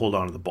likes to hold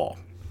on to the ball.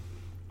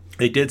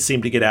 They did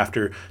seem to get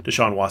after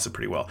Deshaun Watson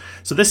pretty well.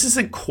 So this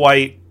isn't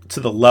quite to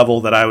the level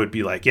that I would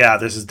be like, yeah,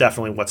 this is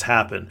definitely what's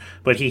happened.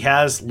 But he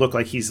has looked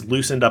like he's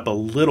loosened up a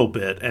little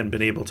bit and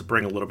been able to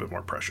bring a little bit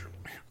more pressure.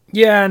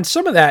 Yeah, and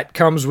some of that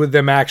comes with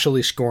them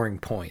actually scoring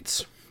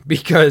points,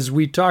 because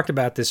we talked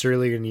about this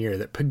earlier in the year,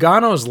 that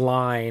Pagano's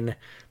line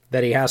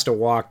that he has to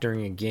walk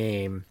during a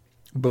game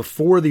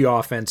before the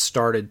offense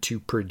started to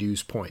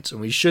produce points. And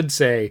we should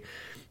say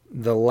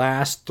the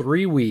last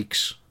 3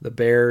 weeks, the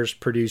Bears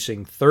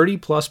producing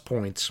 30-plus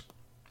points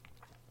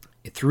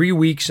 3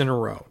 weeks in a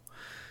row.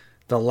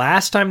 The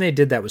last time they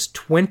did that was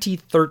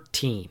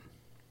 2013.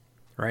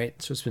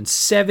 Right? So it's been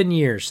 7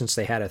 years since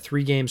they had a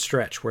 3-game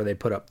stretch where they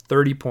put up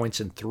 30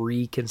 points in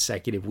 3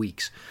 consecutive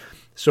weeks.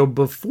 So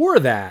before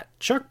that,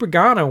 Chuck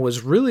Pagano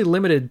was really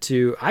limited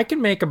to, I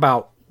can make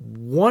about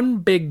one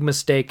big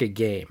mistake a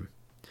game.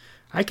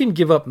 I can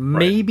give up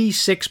maybe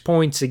 6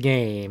 points a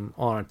game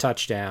on a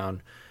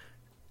touchdown.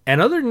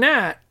 And other than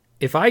that,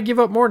 if I give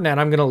up more than that,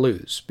 I'm going to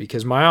lose,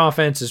 because my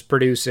offense is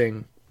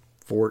producing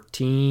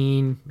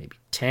 14, maybe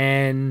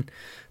 10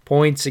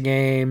 points a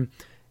game.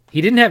 He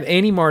didn't have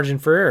any margin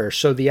for error.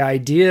 So the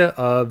idea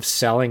of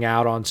selling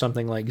out on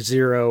something like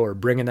 0 or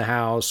bringing the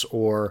house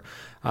or,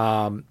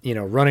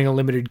 running a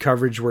limited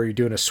coverage where you're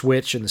doing a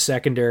switch in the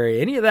secondary,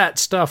 any of that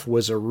stuff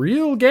was a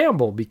real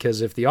gamble,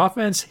 because if the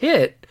offense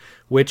hit,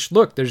 which,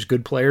 look, there's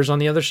good players on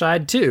the other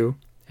side too,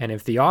 and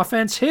if the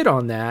offense hit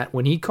on that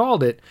when he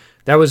called it,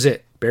 that was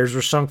it. Bears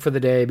were sunk for the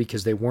day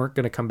because they weren't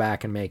going to come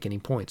back and make any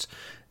points.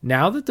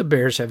 Now that the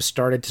Bears have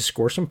started to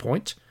score some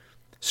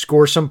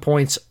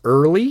points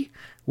early,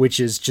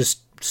 which is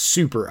just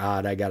super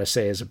odd, I got to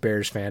say, as a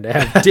Bears fan, to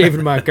have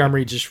David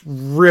Montgomery just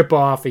rip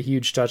off a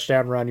huge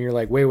touchdown run. You're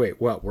like, wait,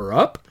 what? We're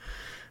up?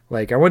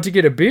 Like, I went to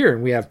get a beer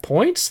and we have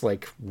points?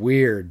 Like,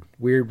 weird.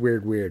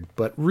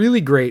 But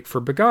really great for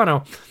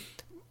Pagano.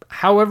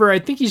 However, I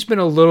think he's been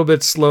a little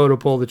bit slow to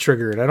pull the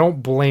trigger, and I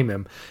don't blame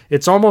him.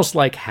 It's almost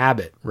like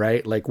habit,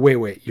 right? Like,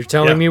 wait, you're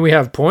telling me we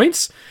have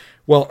points?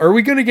 Well, are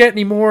we going to get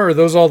any more, or are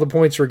those all the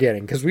points we're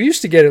getting? Because we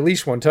used to get at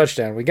least one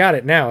touchdown. We got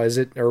it now.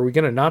 Are we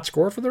going to not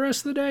score for the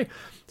rest of the day?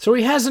 So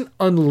he hasn't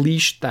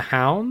unleashed the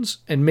hounds,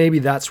 and maybe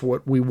that's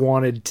what we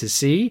wanted to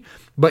see.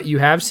 But you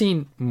have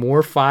seen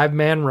more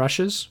 5-man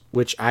rushes,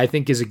 which I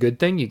think is a good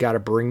thing. You got to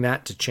bring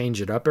that to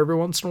change it up every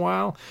once in a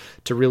while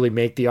to really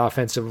make the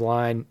offensive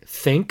line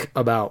think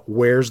about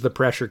where's the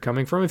pressure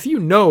coming from. If you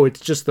know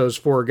it's just those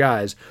 4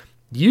 guys,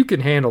 you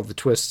can handle the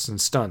twists and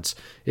stunts.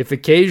 If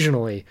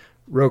occasionally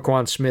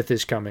Roquan Smith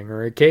is coming,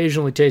 or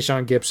occasionally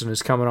Tayshaun Gibson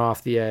is coming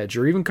off the edge,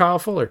 or even Kyle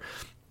Fuller,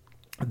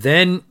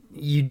 then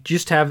you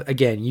just have,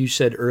 again, you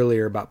said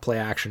earlier about play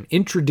action,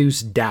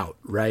 introduce doubt,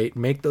 right?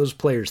 Make those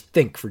players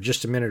think for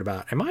just a minute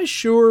about, am I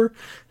sure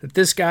that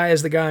this guy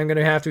is the guy I'm going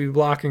to have to be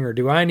blocking, or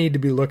do I need to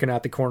be looking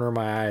out the corner of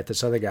my eye at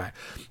this other guy?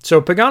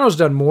 So Pagano's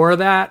done more of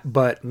that,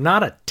 but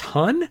not a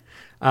ton.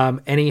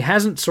 And he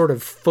hasn't sort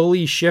of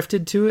fully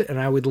shifted to it, and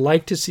I would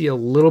like to see a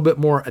little bit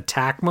more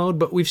attack mode,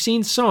 but we've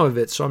seen some of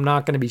it, so I'm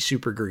not going to be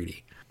super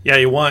greedy. Yeah,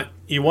 you want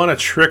to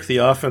trick the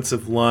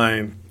offensive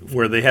line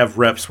where they have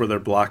reps where they're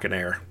blocking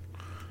air.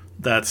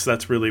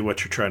 That's really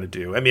what you're trying to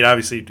do. I mean,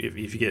 obviously, if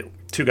you get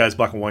two guys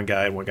blocking one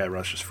guy and one guy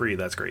rushes free,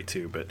 that's great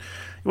too. But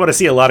you want to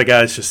see a lot of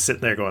guys just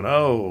sitting there going,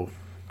 "Oh,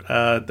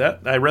 that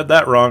I read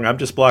that wrong. I'm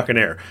just blocking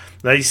air."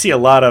 Now you see a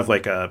lot of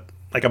like a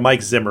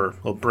Mike Zimmer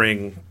will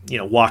bring,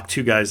 walk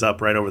two guys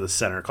up right over the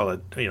center, call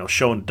it,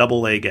 showing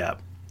double A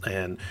gap,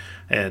 and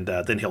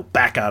then he'll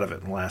back out of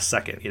it in the last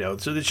second.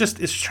 So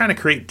it's trying to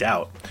create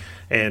doubt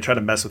and try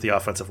to mess with the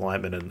offensive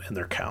linemen and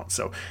their count.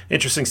 So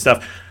interesting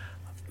stuff.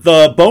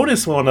 The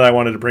bonus one that I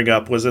wanted to bring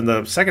up was in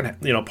the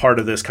second, part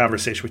of this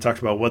conversation. We talked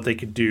about what they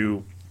could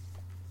do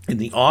in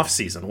the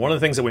offseason. One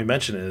of the things that we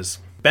mentioned is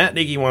Matt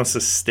Nagy wants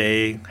to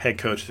stay head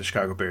coach of the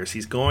Chicago Bears.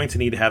 He's going to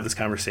need to have this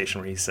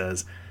conversation where he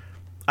says,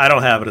 I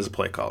don't have it as a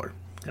play caller,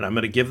 and I'm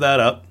going to give that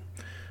up,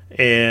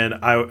 and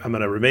I'm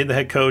going to remain the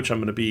head coach. I'm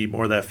going to be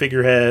more that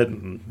figurehead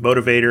and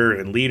motivator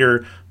and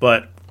leader,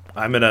 but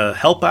I'm going to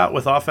help out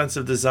with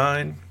offensive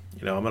design.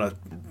 I'm going to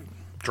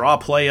draw a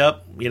play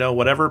up,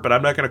 whatever, but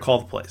I'm not going to call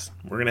the plays.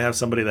 We're going to have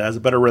somebody that has a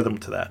better rhythm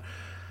to that.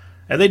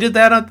 And they did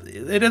that.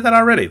 They did that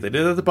already. They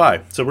did it at the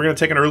bye. So we're going to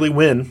take an early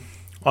win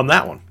on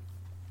that one.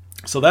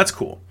 So that's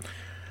cool.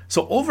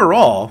 So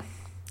overall,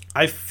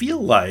 I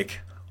feel like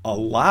a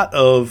lot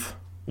of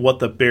what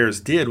the Bears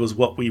did was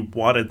what we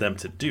wanted them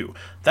to do.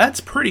 That's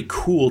pretty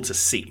cool to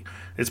see.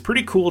 It's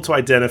pretty cool to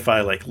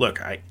identify, like,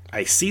 look,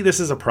 I see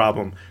this as a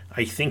problem.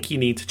 I think you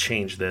need to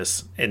change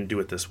this and do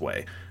it this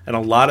way. And a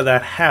lot of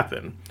that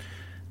happened.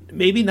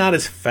 Maybe not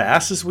as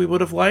fast as we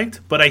would have liked,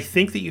 but I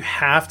think that you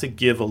have to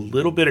give a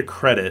little bit of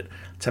credit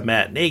to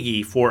Matt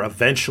Nagy for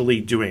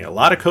eventually doing it. A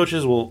lot of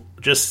coaches will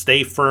just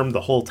stay firm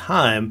the whole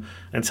time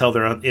until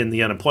they're in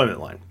the unemployment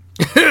line.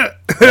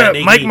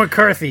 Nagy, Mike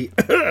McCarthy.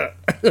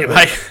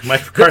 Mike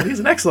McCarthy is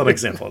an excellent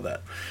example of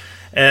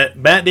that.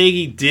 Matt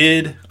Nagy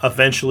did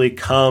eventually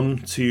come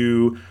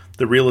to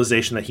the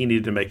realization that he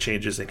needed to make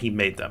changes, and he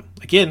made them.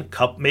 Again,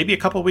 maybe a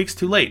couple of weeks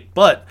too late,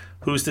 but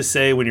who's to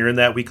say when you're in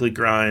that weekly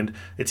grind,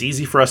 it's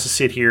easy for us to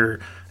sit here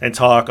and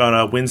talk on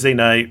a Wednesday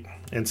night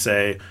and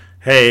say,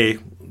 hey,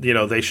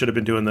 they should have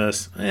been doing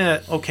this.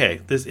 Okay,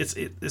 this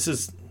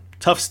is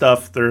tough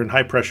stuff. They're in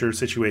high-pressure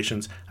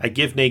situations. I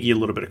give Nagy a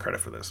little bit of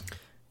credit for this.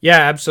 Yeah,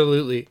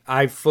 absolutely.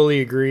 I fully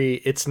agree.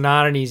 It's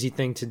not an easy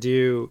thing to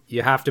do.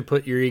 You have to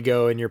put your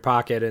ego in your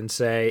pocket and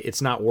say,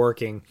 it's not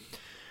working.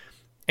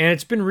 And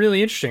it's been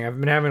really interesting. I've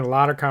been having a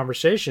lot of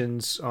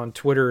conversations on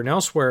Twitter and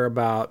elsewhere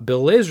about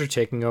Bill Lazor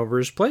taking over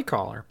as play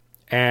caller.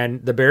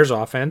 And the Bears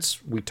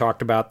offense, we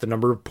talked about the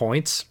number of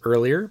points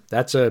earlier.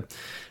 That's a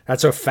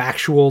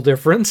factual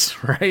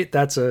difference, right?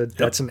 That's an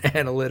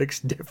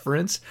analytics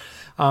difference.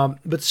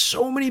 But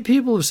so many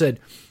people have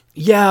said,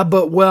 yeah,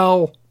 but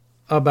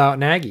about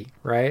Nagy,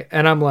 right?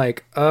 And I'm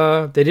like,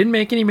 they didn't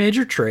make any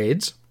major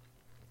trades.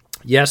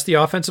 Yes, the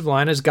offensive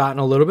line has gotten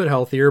a little bit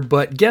healthier,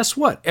 but guess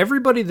what?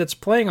 Everybody that's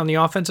playing on the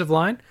offensive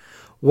line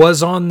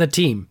was on the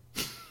team.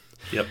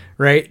 Yep.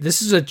 Right?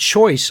 This is a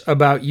choice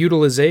about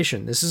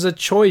utilization. This is a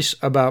choice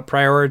about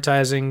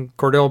prioritizing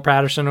Cordell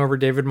Patterson over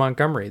David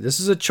Montgomery. This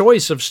is a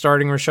choice of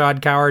starting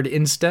Rashad Coward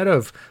instead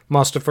of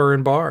Mustapher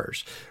and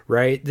Bars,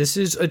 right? This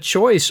is a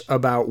choice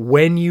about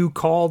when you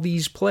call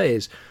these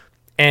plays.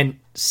 And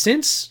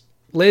since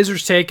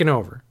Lazor's taken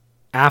over,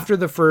 after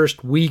the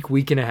first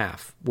week and a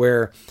half,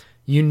 where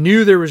you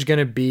knew there was going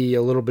to be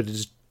a little bit of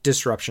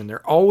disruption.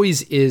 There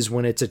always is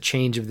when it's a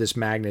change of this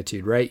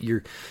magnitude, right?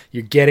 You're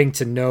getting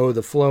to know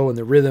the flow and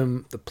the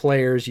rhythm, the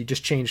players. You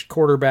just changed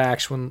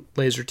quarterbacks when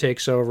Lazor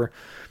takes over.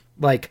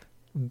 Like,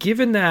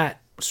 given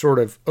that sort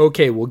of,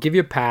 okay, we'll give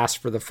you a pass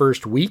for the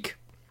first week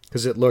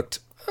because it looked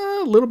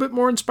a little bit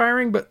more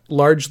inspiring, but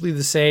largely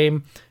the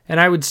same. And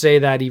I would say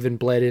that even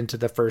bled into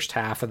the first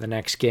half of the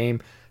next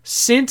game.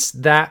 Since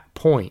that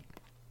point,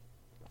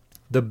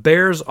 the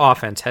Bears'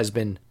 offense has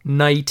been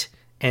night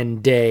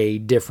and day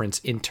difference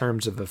in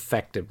terms of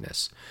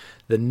effectiveness.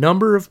 The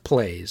number of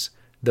plays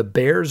the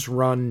Bears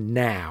run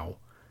now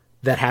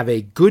that have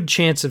a good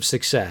chance of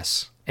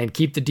success and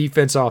keep the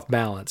defense off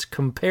balance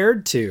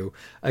compared to,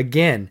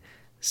 again,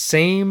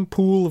 same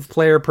pool of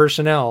player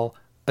personnel,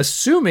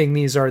 assuming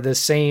these are the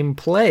same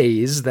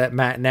plays that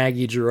Matt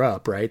Nagy drew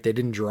up, right? They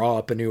didn't draw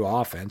up a new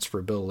offense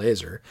for Bill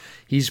Lazor.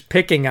 He's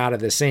picking out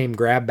of the same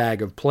grab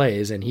bag of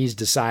plays, and he's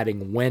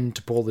deciding when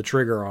to pull the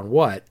trigger on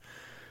what.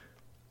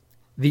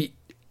 The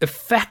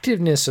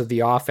effectiveness of the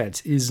offense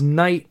is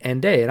night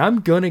and day, and I'm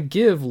going to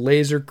give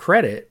Lazor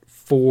credit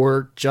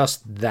for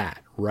just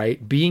that,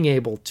 right? Being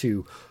able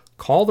to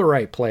call the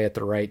right play at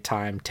the right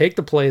time, take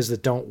the plays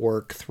that don't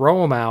work,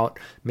 throw them out.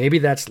 Maybe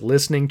that's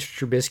listening to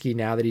Trubisky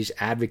now that he's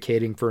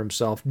advocating for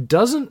himself.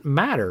 Doesn't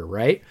matter,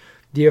 right?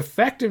 the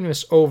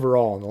effectiveness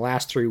overall in the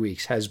last 3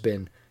 weeks has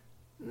been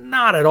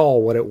not at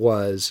all what it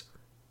was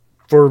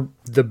for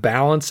the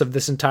balance of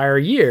this entire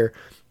year.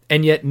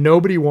 And yet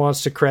nobody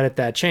wants to credit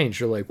that change.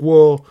 They're like,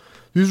 well,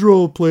 these are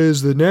all the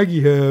plays that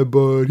Nagy had,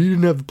 but he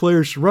didn't have the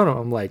players to run them.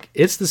 I'm like,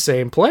 it's the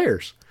same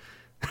players.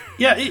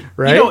 Yeah,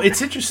 right?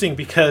 It's interesting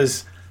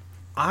because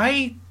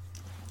I'm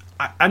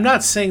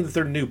not saying that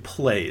they're new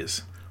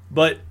plays,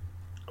 but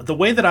the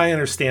way that I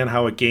understand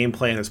how a game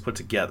plan is put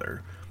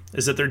together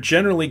is that they're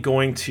generally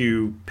going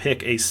to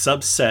pick a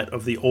subset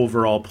of the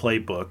overall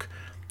playbook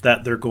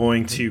that they're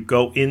going to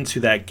go into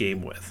that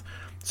game with,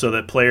 so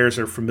that players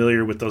are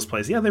familiar with those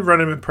plays. Yeah, they've run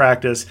them in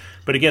practice,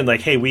 but again,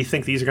 like, hey, we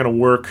think these are going to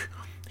work.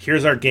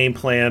 Here's our game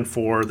plan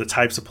for the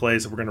types of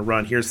plays that we're going to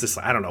run. Here's this,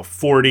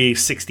 40,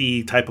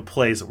 60 type of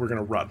plays that we're going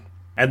to run.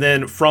 And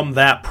then from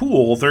that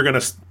pool, they're going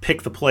to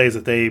pick the plays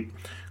that they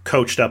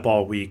coached up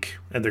all week,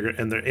 and they're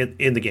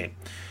in the game.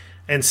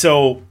 And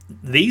so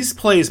these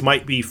plays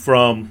might be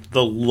from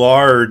the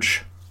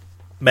large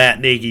Matt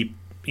Nagy,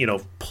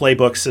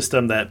 playbook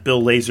system that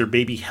Bill Lazor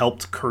maybe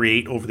helped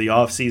create over the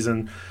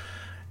offseason.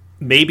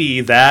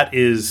 Maybe that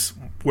is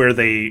where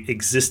they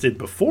existed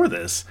before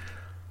this.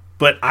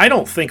 But I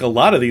don't think a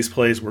lot of these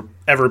plays were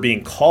ever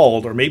being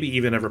called or maybe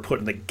even ever put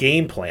in the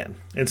game plan.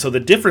 And so the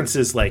difference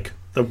is like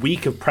the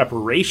week of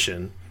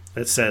preparation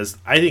that says,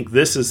 I think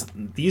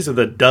these are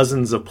the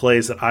dozens of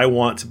plays that I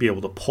want to be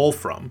able to pull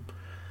from.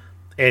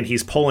 And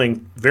he's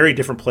pulling very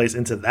different plays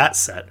into that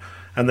set.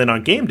 And then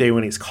on game day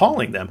when he's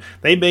calling them,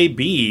 they may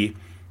be,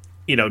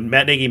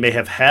 Matt Nagy may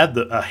have had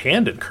a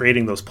hand in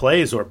creating those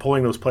plays or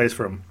pulling those plays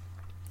from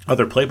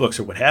other playbooks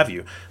or what have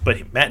you.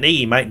 But Matt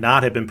Nagy might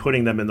not have been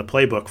putting them in the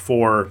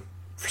playbook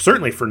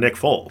certainly for Nick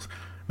Foles.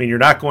 I mean, you're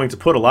not going to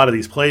put a lot of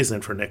these plays in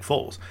for Nick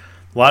Foles.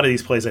 A lot of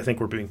these plays, I think,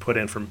 were being put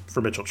in for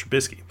Mitchell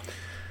Trubisky.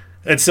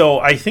 And so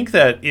I think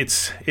that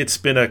it's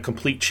been a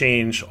complete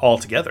change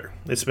altogether.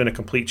 It's been a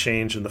complete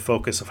change in the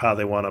focus of how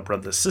they want to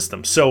run this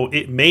system. So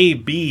it may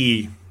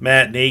be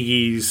Matt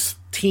Nagy's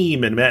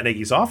team and Matt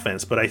Nagy's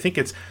offense, but I think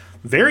it's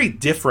very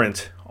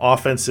different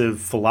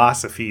offensive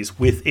philosophies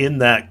within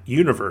that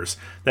universe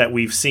that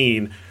we've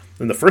seen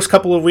in the first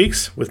couple of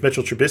weeks with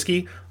Mitchell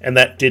Trubisky, and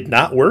that did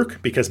not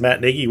work because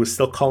Matt Nagy was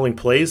still calling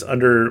plays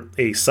under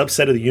a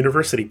subset of the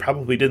universe that he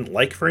probably didn't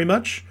like very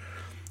much.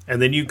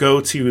 And then you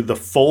go to the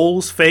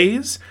Foles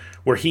phase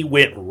where he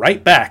went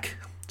right back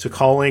to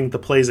calling the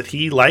plays that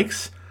he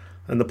likes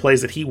and the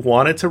plays that he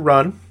wanted to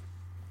run.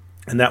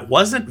 And that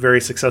wasn't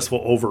very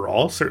successful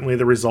overall. Certainly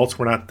the results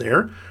were not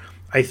there.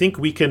 I think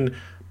we can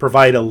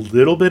provide a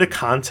little bit of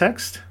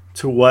context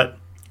to what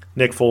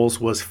Nick Foles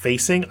was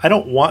facing. I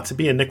don't want to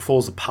be a Nick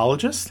Foles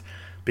apologist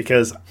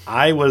because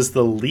I was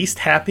the least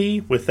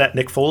happy with that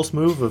Nick Foles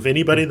move of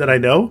anybody that I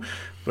know.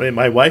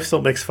 My wife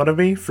still makes fun of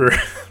me for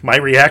my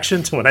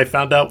reaction to when I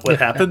found out what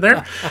happened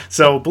there.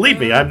 So believe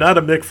me, I'm not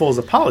a Nick Foles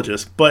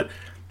apologist, but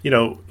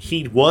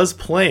he was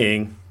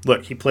playing.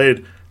 Look, he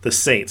played the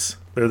Saints.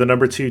 They're the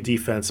number 2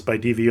 defense by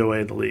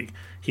DVOA in the league.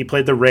 He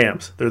played the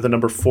Rams. They're the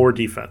number 4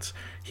 defense.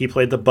 He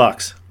played the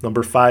Bucks,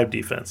 number 5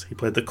 defense. He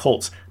played the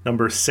Colts,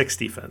 number 6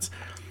 defense.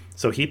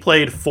 So he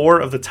played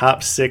 4 of the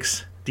top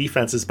 6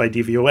 defenses by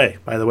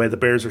DVOA. By the way, the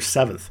Bears are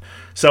 7th.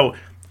 So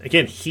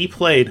again, he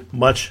played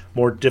much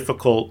more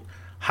difficult,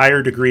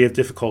 higher degree of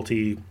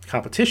difficulty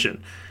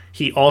competition.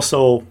 He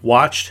also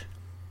watched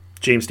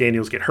James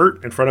Daniels get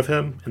hurt in front of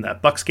him in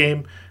that Bucks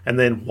game, and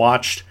then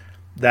watched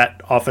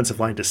that offensive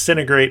line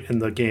disintegrate in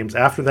the games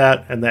after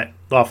that, and that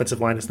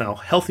offensive line is now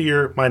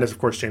healthier, minus, of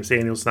course, James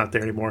Daniels not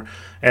there anymore,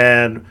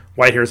 and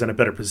Whitehair's in a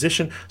better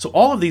position. So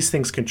all of these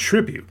things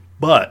contribute,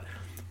 but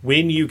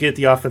when you get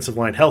the offensive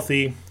line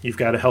healthy, you've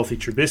got a healthy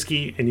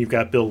Trubisky, and you've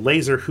got Bill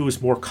Lazor,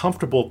 who's more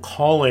comfortable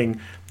calling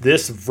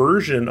this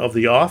version of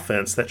the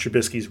offense that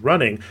Trubisky's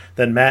running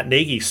than Matt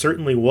Nagy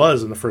certainly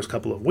was in the first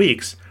couple of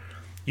weeks.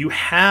 You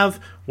have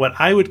what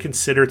I would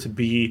consider to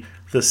be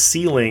the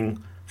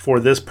ceiling for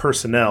this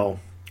personnel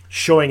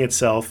showing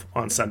itself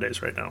on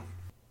Sundays right now.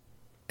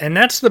 And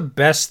that's the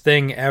best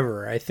thing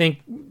ever. I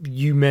think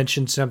you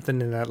mentioned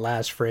something in that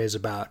last phrase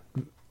about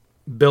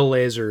Bill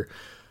Lazor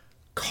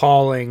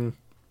calling.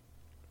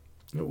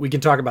 We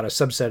can talk about a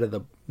subset of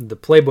the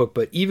playbook,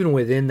 but even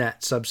within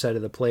that subset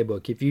of the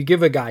playbook, if you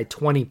give a guy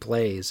 20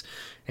 plays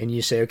and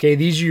you say, okay,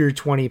 these are your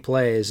 20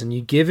 plays, and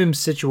you give him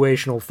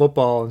situational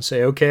football and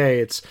say, okay,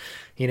 it's,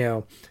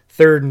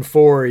 3rd and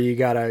 4, you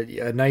got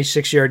a nice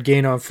 6-yard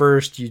gain on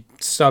first, you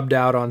subbed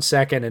out on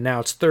second, and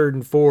now it's 3rd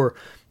and 4.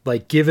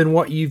 Like, given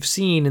what you've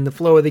seen in the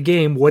flow of the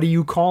game, what are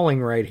you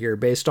calling right here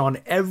based on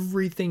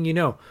everything you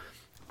know?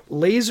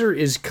 Lazor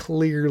is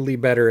clearly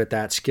better at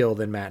that skill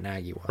than Matt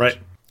Nagy was. Right.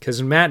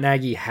 Because Matt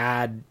Nagy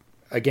had,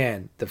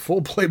 again, the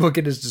full playbook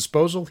at his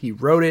disposal. He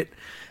wrote it.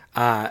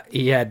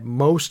 He had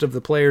most of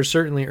the players,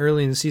 certainly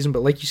early in the season.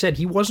 But like you said,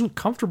 he wasn't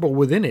comfortable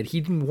within it. He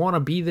didn't want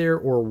to be there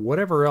or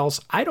whatever else.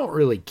 I don't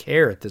really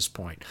care at this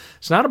point.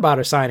 It's not about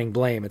assigning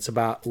blame. It's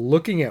about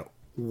looking at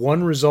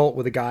one result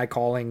with a guy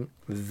calling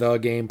the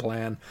game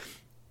plan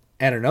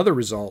and another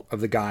result of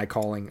the guy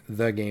calling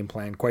the game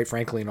plan, quite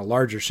frankly, in a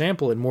larger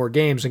sample in more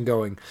games, and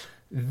going,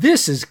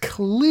 this is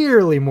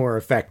clearly more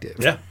effective.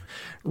 Yeah.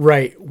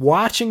 Right.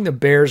 Watching the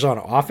Bears on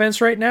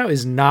offense right now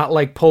is not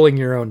like pulling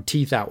your own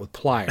teeth out with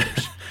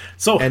pliers.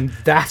 And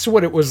that's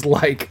what it was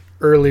like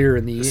earlier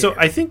in the year. So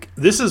I think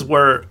this is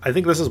where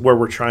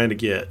we're trying to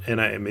get,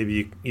 and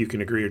maybe you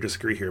can agree or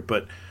disagree here,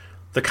 but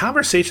the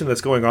conversation that's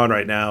going on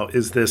right now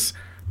is this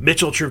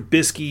Mitchell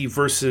Trubisky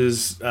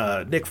versus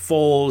Nick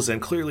Foles,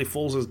 and clearly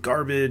Foles is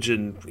garbage,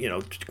 and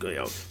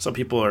some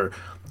people are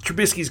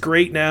Trubisky's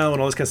great now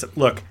and all this kind of stuff.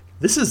 Look,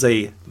 this is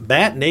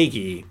Matt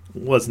Nagy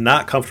was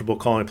not comfortable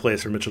calling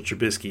plays for Mitchell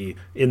Trubisky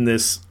in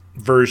this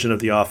version of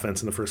the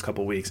offense in the first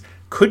couple of weeks.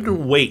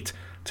 Couldn't wait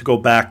to go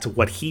back to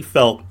what he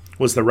felt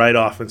was the right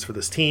offense for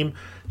this team.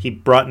 He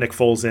brought Nick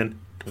Foles in.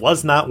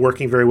 Was not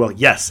working very well.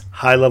 Yes,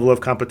 high level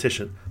of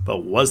competition,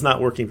 but was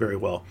not working very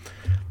well.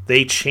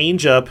 They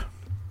change up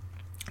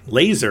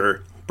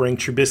Laser, bring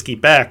Trubisky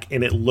back,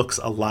 and it looks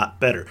a lot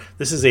better.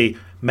 This is a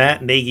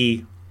Matt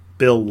Nagy,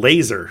 Bill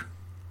Laser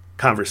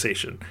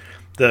conversation.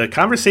 The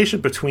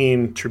conversation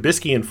between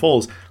Trubisky and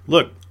Foles,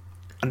 look,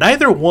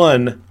 neither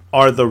one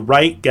are the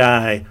right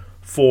guy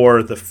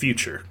for the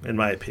future, in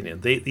my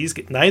opinion.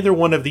 Neither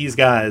one of these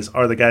guys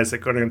are the guys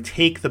that are going to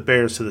take the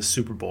Bears to the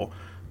Super Bowl.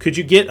 Could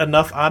you get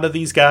enough out of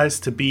these guys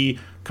to be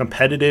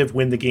competitive,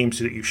 win the games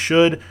that you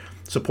should,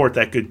 support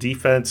that good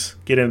defense,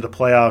 get into the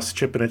playoffs,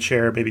 chip in a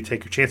chair, maybe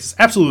take your chances?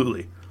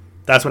 Absolutely.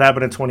 That's what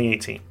happened in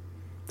 2018.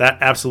 That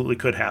absolutely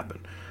could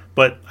happen.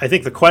 But I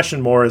think the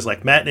question more is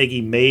like Matt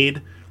Nagy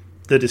made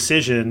the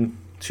decision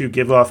to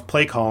give off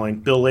play calling.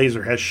 Bill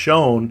Laser has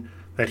shown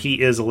that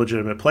he is a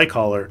legitimate play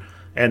caller,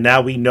 and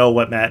now we know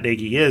what Matt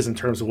Nagy is in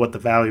terms of what the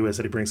value is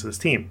that he brings to this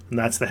team. And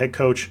that's the head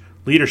coach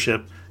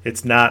leadership.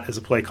 It's not as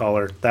a play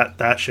caller.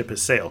 That ship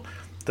has sailed.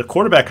 The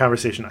quarterback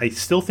conversation, I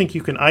still think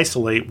you can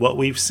isolate what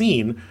we've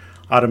seen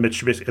out of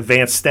Mitch Trubisky.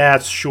 Advanced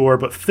stats, sure,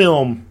 but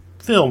film,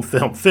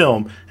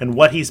 and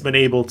what he's been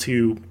able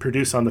to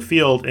produce on the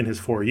field in his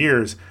 4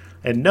 years,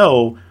 and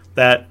know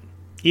that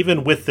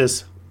even with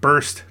this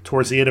burst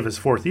towards the end of his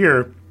fourth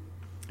year,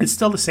 it's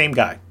still the same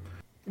guy.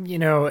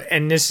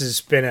 And this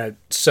has been a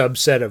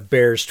subset of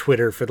Bears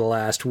Twitter for the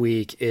last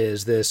week,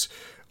 is this,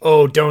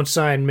 don't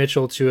sign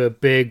Mitchell to a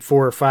big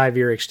 4 or 5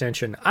 year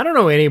extension. I don't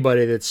know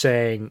anybody that's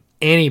saying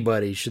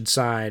anybody should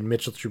sign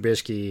Mitchell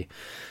Trubisky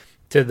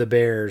to the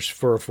Bears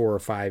for a 4 or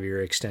 5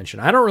 year extension.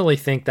 I don't really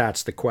think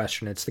that's the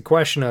question. It's the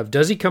question of,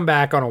 does he come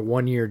back on a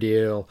 1 year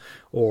deal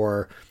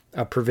or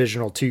a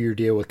provisional 2 year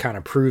deal with kind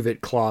of prove it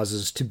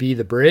clauses to be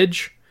the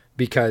bridge?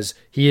 Because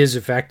he is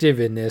effective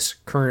in this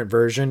current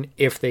version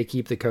if they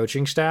keep the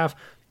coaching staff.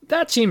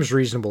 That seems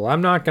reasonable.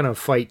 I'm not going to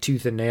fight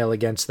tooth and nail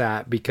against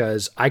that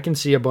because I can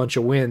see a bunch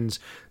of wins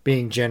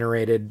being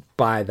generated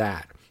by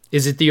that.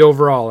 Is it the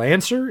overall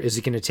answer? Is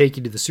it going to take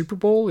you to the Super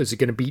Bowl? Is it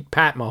going to beat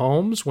Pat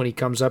Mahomes when he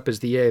comes up as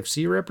the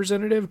AFC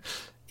representative?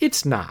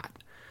 It's not,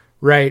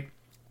 right?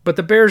 But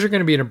the Bears are going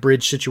to be in a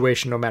bridge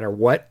situation no matter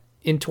what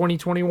in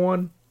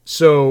 2021.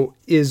 So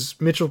is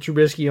Mitchell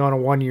Trubisky on a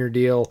 1 year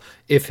deal,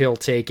 if he'll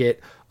take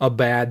it, a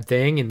bad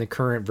thing in the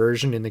current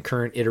version, in the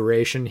current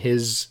iteration,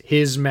 his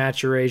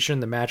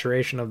maturation, the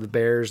maturation of the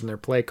Bears and their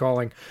play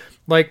calling?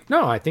 Like,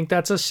 no, I think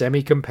that's a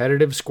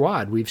semi-competitive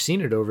squad. We've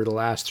seen it over the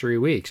last 3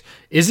 weeks.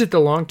 Is it the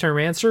long-term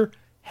answer?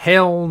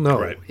 Hell no.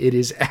 Right. It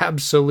is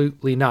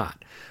absolutely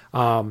not.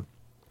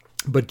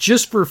 But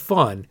just for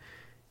fun,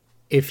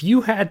 if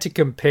you had to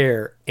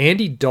compare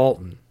Andy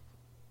Dalton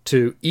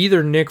to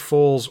either Nick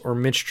Foles or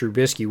Mitch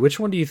Trubisky, which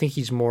one do you think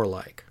he's more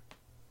like?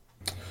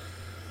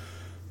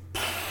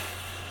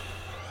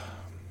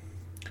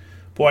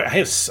 Boy,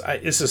 this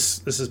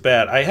is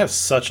bad. I have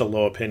such a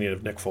low opinion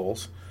of Nick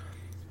Foles,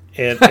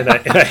 and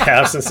I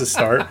have since the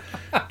start.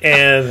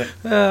 And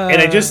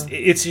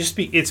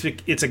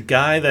it's a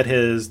guy that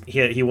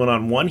he went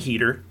on one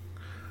heater,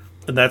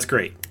 and that's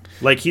great.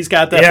 Like, he's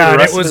got that for the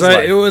rest of his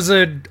life. It was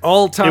an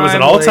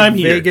all-time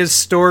heater. Vegas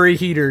story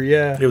heater,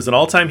 yeah. It was an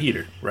all-time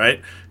heater,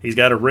 right? He's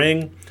got a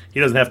ring. He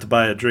doesn't have to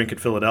buy a drink in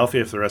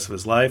Philadelphia for the rest of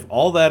his life.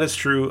 All that is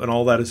true, and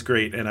all that is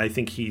great, and I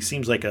think he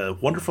seems like a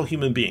wonderful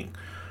human being.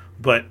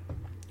 But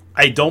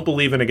I don't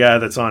believe in a guy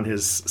that's on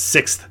his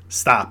sixth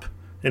stop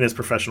in his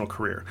professional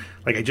career.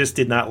 Like, I just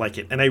did not like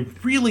it. And I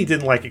really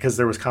didn't like it because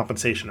there was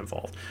compensation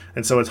involved.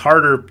 And so it's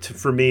harder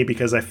for me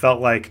because I felt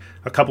like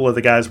a couple of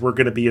the guys were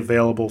going to be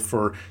available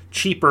for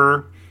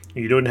cheaper.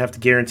 You don't have to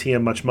guarantee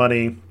them much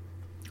money.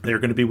 They're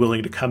going to be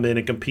willing to come in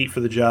and compete for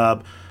the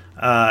job.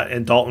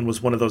 And Dalton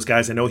was one of those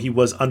guys. I know he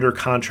was under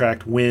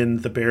contract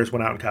when the Bears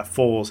went out and got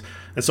Foles.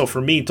 And so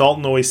for me,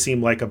 Dalton always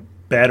seemed like a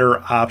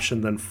better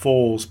option than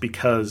Foles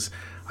because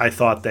I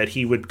thought that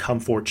he would come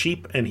for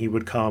cheap and he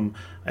would come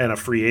in a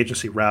free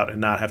agency route and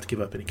not have to give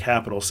up any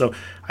capital. So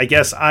I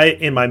guess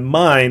in my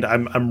mind,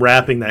 I'm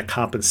wrapping that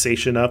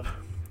compensation up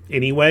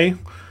anyway.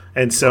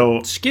 And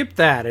so skip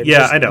that. And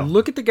yeah, I know.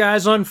 Look at the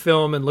guys on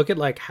film and look at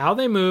like how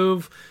they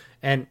move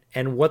and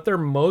what they're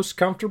most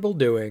comfortable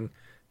doing.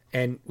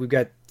 And we've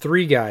got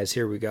three guys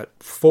here. We've got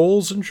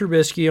Foles and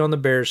Trubisky on the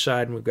Bears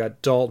side, and we've got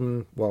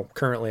Dalton, well,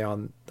 currently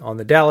on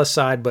the Dallas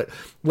side, but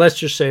let's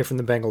just say from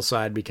the Bengals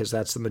side because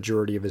that's the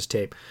majority of his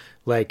tape.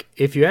 Like,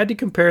 if you had to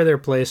compare their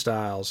play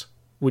styles,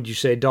 would you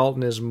say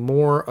Dalton is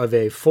more of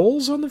a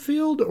Foles on the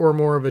field or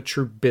more of a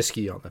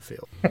Trubisky on the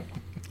field?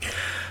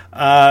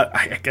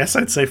 I guess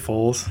I'd say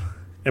Foles.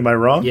 Am I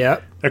wrong?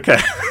 Yeah. Okay.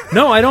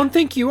 No, I don't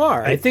think you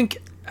are. I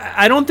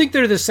don't think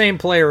they're the same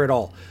player at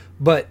all.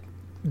 But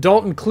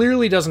Dalton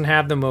clearly doesn't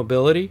have the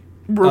mobility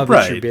of a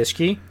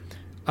Trubisky.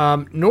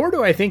 Nor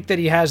do I think that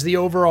he has the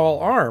overall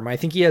arm. I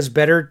think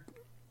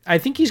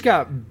he's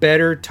got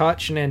better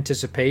touch and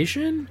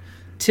anticipation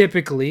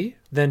typically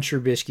than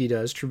Trubisky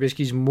does.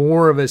 Trubisky's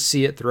more of a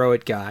see it, throw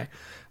it guy.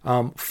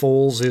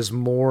 Foles is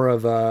more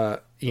of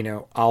a,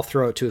 I'll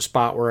throw it to a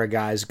spot where a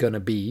guy's going to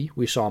be.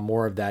 We saw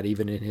more of that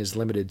even in his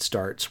limited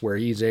starts where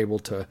he's able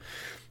to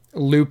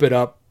loop it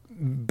up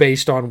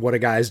based on what a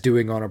guy's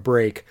doing on a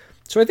break.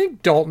 So I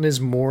think Dalton is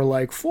more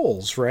like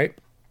Foles, right?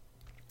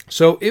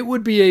 So it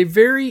would be a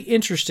very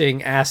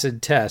interesting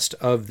acid test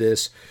of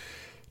this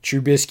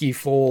Trubisky,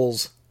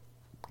 Foles,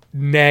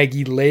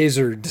 Nagy,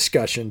 Laser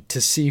discussion to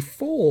see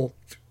Foles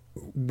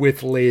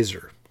with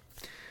Laser.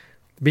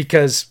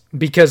 Because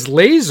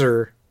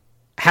Laser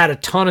had a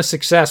ton of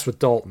success with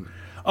Dalton.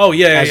 Oh,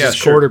 yeah, as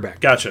his quarterback.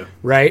 Gotcha.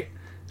 Right?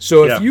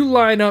 So if you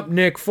line up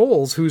Nick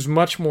Foles, who's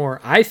much more,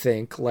 I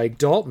think, like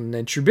Dalton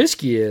than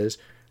Trubisky is,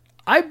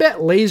 I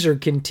bet Laser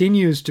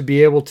continues to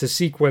be able to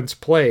sequence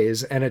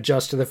plays and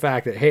adjust to the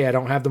fact that, hey, I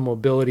don't have the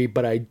mobility,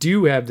 but I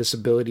do have this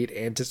ability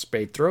to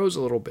anticipate throws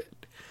a little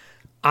bit.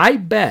 I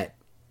bet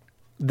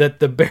that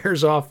the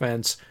Bears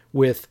offense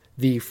with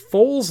the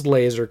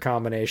Foles-Laser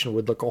combination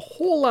would look a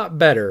whole lot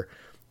better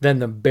than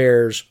the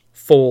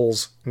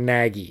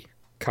Bears-Foles-Nagy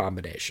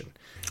combination.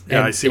 Yeah,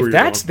 and I see where if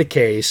you're that's going. the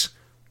case,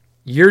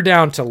 you're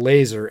down to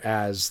Laser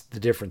as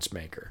the difference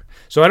maker.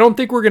 So I don't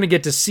think we're going to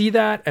get to see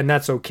that, and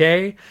that's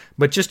okay.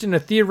 But just in a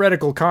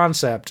theoretical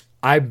concept,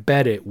 I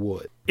bet it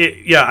would.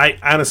 I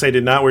honestly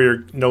did not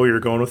know where you're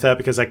going with that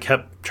because I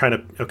kept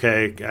trying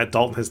to,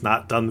 Dalton has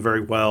not done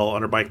very well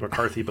under Mike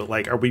McCarthy,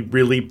 but are we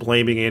really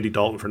blaming Andy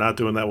Dalton for not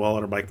doing that well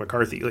under Mike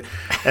McCarthy?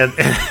 And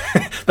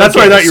that's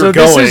where I thought you were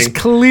going. So this is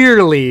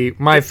clearly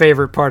my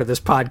favorite part of this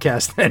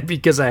podcast then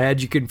because I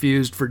had you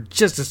confused for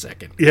just a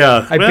second.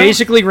 Yeah. I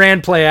basically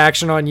ran play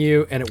action on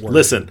you and it worked.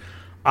 Listen,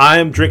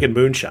 I'm drinking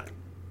moonshine.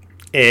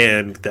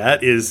 And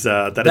that is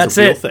a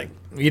real thing.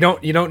 You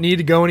don't need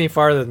to go any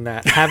farther than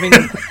that.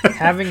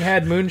 Having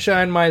had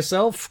moonshine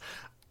myself,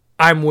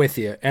 I'm with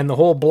you. And the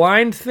whole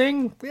blind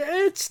thing,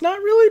 it's not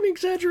really an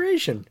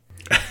exaggeration.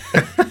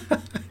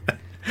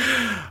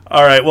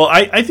 All right. Well,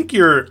 I think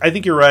you're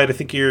right. I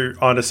think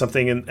you're onto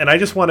something. And I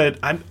just wanted,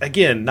 I'm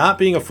again not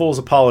being a Foles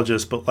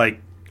apologist, but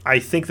I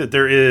think that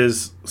there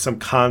is some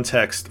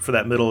context for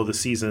that middle of the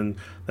season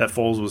that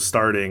Foles was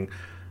starting.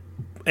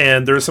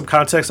 And there's some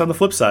context on the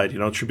flip side.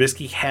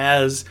 Trubisky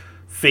has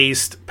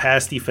faced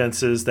pass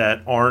defenses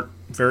that aren't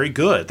very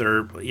good.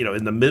 They're,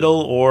 in the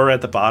middle or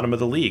at the bottom of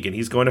the league. And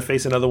he's going to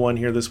face another one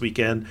here this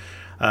weekend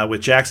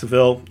with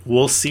Jacksonville.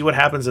 We'll see what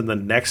happens in the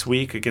next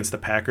week against the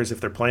Packers if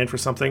they're playing for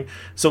something.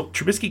 So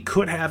Trubisky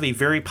could have a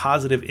very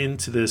positive end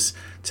to this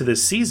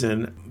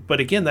season. But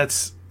again,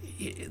 that's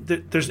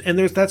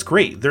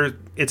great.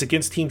 It's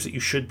against teams that you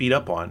should beat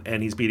up on,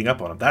 and he's beating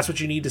up on them. That's what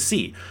you need to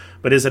see.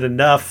 But is it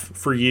enough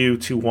for you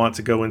to want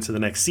to go into the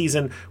next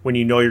season when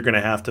you know you're going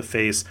to have to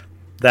face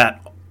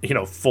that,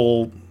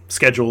 full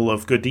schedule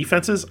of good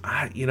defenses?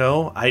 I'm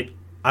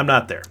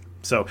not there.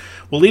 So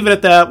we'll leave it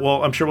at that.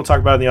 Well, I'm sure we'll talk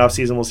about it in the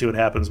offseason. We'll see what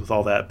happens with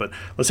all that. But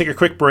let's take a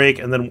quick break,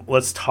 and then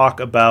let's talk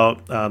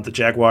about the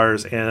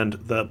Jaguars and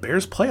the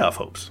Bears' playoff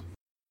hopes.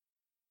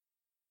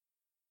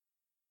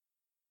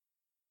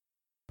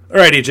 All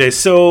right, EJ.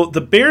 So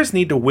the Bears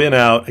need to win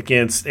out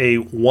against a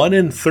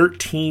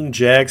 1-13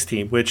 Jags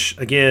team, which,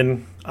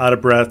 again, out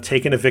of breath,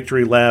 taking a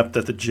victory lap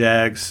that the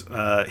Jags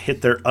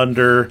hit their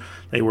under.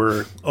 They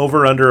were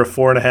over-under of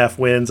 4.5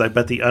 wins. I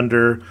bet the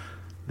under.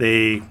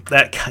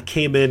 That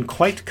came in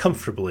quite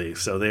comfortably.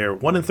 So they are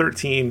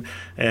 1-13,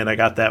 and I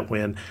got that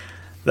win.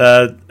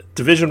 The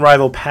division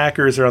rival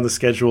Packers are on the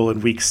schedule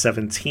in Week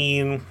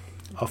 17.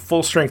 A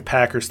full-strength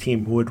Packers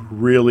team would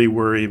really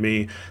worry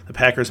me. The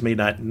Packers may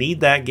not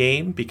need that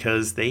game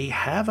because they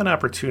have an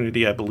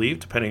opportunity, I believe,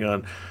 depending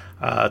on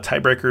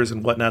tiebreakers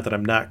and whatnot that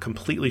I'm not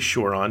completely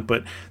sure on,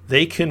 but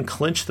they can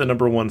clinch the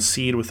number 1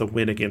 seed with a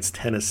win against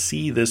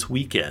Tennessee this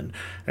weekend.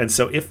 And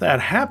so if that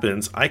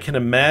happens, I can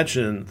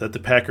imagine that the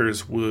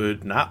Packers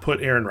would not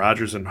put Aaron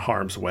Rodgers in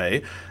harm's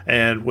way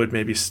and would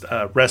maybe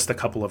rest a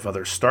couple of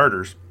other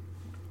starters.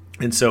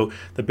 And so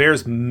the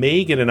Bears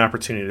may get an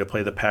opportunity to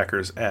play the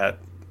Packers at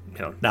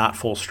not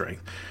full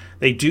strength.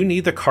 They do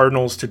need the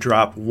Cardinals to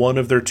drop one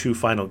of their 2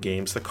 final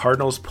games. The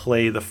Cardinals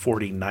play the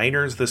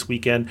 49ers this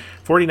weekend.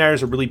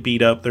 49ers are really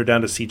beat up. They're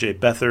down to C.J.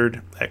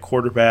 Beathard at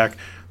quarterback.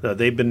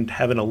 They've been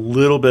having a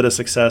little bit of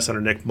success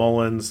under Nick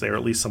Mullins. They're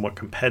at least somewhat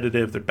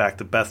competitive. They're back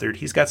to Beathard.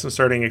 He's got some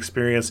starting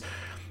experience.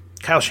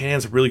 Kyle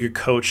Shanahan's a really good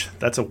coach.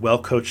 That's a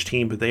well-coached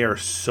team, but they are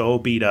so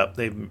beat up.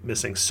 They're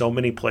missing so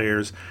many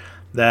players.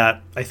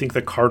 that I think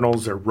the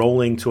Cardinals are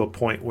rolling to a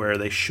point where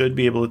they should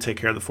be able to take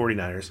care of the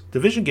 49ers.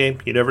 Division game,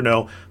 you never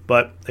know,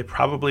 but they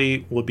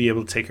probably will be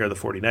able to take care of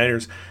the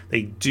 49ers.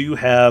 They do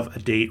have a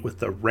date with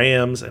the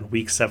Rams in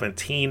Week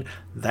 17.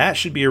 That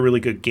should be a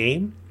really good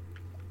game.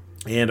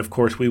 And, of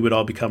course, we would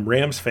all become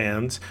Rams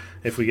fans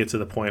if we get to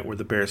the point where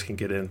the Bears can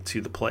get into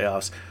the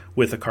playoffs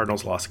with the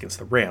Cardinals' loss against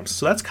the Rams.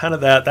 So that's kind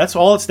of that. That's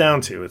all it's down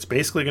to. It's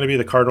basically going to be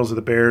the Cardinals or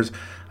the Bears.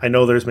 I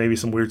know there's maybe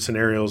some weird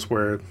scenarios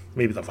where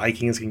maybe the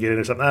Vikings can get in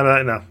or something. No,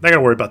 not going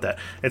to worry about that.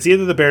 It's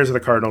either the Bears or the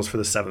Cardinals for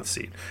the 7th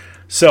seed.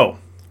 So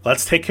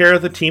let's take care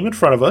of the team in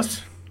front of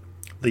us,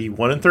 the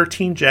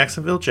 1-13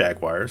 Jacksonville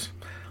Jaguars.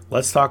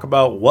 Let's talk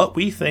about what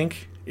we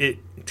think it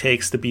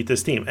takes to beat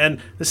this team.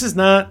 And this is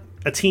not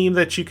a team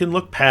that you can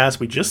look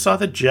past. We just saw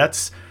the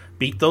Jets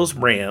beat those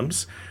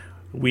Rams.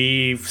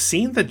 We've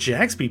seen the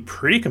Jags be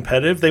pretty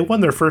competitive. They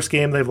won their first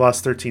game. They've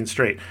lost 13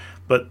 straight.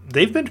 But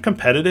they've been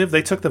competitive.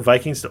 They took the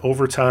Vikings to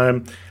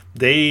overtime.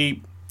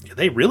 They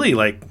really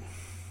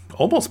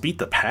almost beat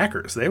the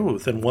Packers. They were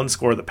within one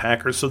score of the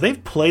Packers. So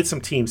they've played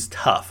some teams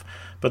tough,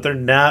 but they're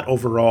not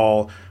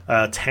overall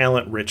a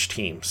talent-rich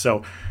team.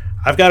 So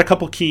I've got a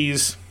couple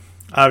keys.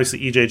 Obviously,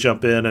 EJ,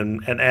 jump in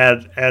and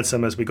add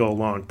some as we go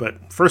along.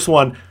 But first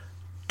one,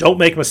 don't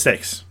make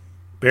mistakes.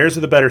 Bears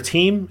are the better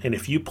team, and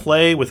if you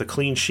play with a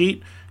clean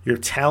sheet, your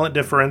talent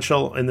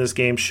differential in this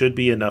game should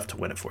be enough to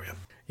win it for you.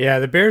 Yeah,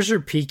 the Bears are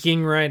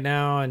peaking right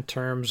now in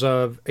terms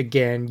of,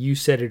 again, you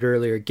said it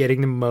earlier,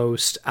 getting the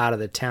most out of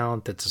the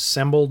talent that's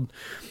assembled.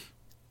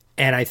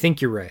 And I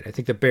think you're right. I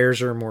think the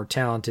Bears are a more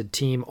talented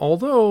team,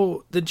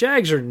 although the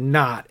Jags are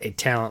not a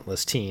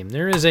talentless team.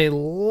 There is a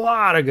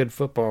lot of good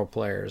football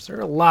players. There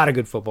are a lot of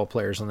good football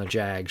players on the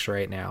Jags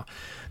right now.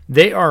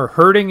 They are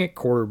hurting at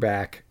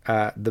quarterback.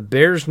 The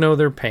Bears know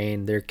their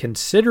pain. They're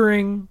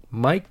considering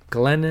Mike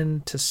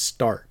Glennon to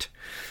start.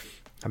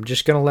 I'm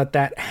just going to let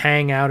that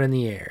hang out in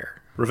the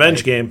air.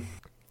 Revenge game.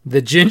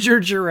 The Ginger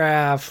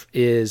Giraffe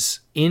is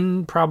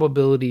in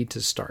probability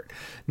to start.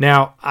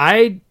 Now,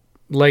 I,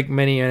 like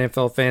many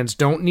NFL fans,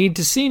 don't need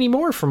to see any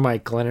more from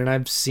Mike Glennon.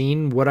 I've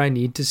seen what I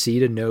need to see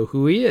to know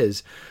who he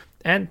is.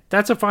 And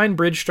that's a fine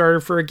bridge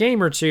starter for a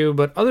game or two,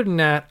 but other than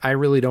that, I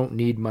really don't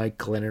need Mike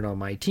Glennon on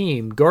my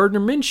team. Gardner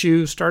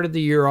Minshew started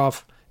the year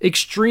off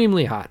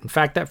extremely hot. In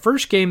fact, that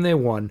first game they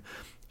won,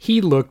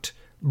 he looked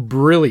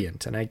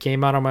brilliant. And I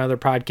came out on my other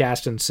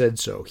podcast and said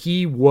so.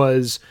 He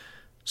was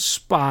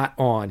spot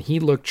on.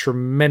 He looked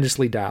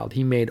tremendously dialed.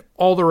 He made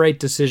all the right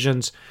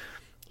decisions.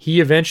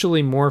 He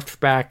eventually morphed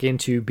back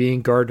into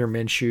being Gardner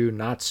Minshew,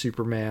 not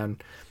Superman,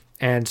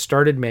 and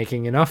started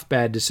making enough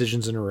bad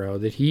decisions in a row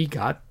that he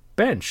got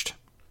benched.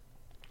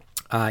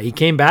 He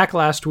came back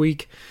last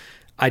week.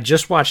 I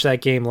just watched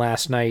that game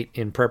last night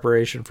in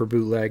preparation for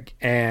Bootleg,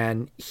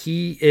 and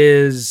he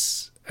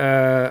is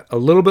a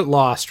little bit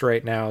lost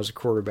right now as a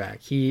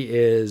quarterback. He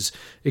is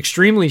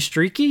extremely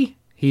streaky.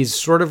 He's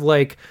sort of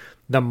like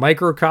the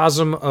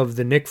microcosm of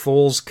the Nick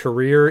Foles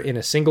career in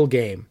a single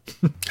game.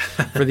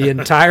 For the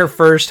entire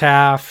first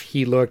half,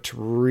 he looked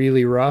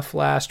really rough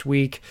last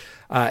week.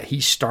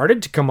 He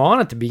started to come on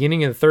at the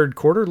beginning of the third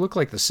quarter. It looked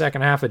like the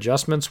second half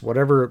adjustments,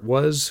 whatever it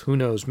was, who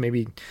knows,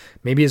 maybe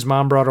his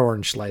mom brought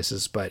orange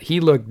slices, but he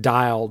looked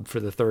dialed for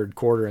the third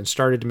quarter and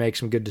started to make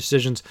some good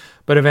decisions,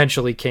 but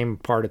eventually came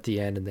apart at the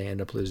end and they end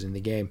up losing the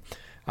game.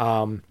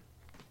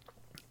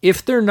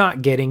 If they're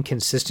not getting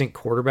consistent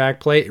quarterback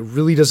play, it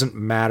really doesn't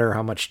matter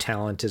how much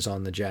talent is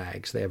on the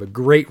Jags. They have a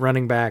great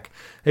running back.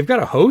 They've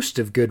got a host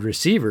of good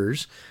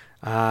receivers,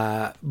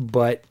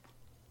 but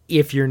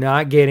if you're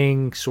not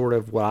getting sort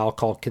of what I'll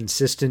call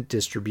consistent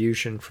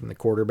distribution from the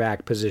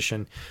quarterback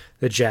position,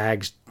 the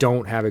Jags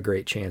don't have a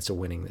great chance of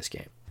winning this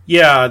game.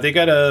 Yeah, they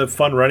got a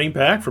fun running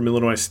back from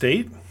Illinois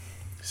State.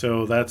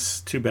 So that's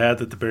too bad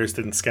that the Bears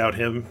didn't scout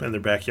him in their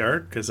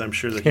backyard, because I'm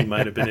sure that he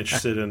might have been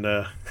interested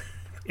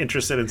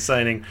in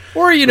signing.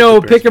 Or,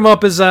 pick him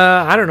up as, an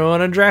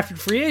undrafted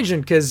free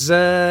agent, because,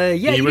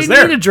 you didn't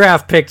need a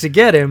draft pick to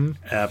get him.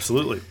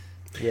 Absolutely.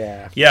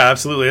 Yeah,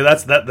 absolutely.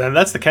 That's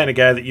the kind of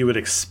guy that you would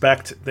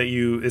expect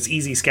it's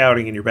easy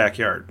scouting in your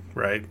backyard,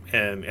 right?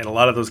 And a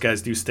lot of those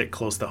guys do stick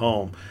close to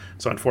home.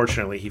 So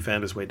unfortunately, he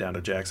found his way down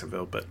to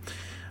Jacksonville. But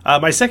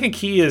my second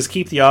key is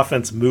keep the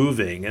offense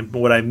moving, and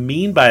what I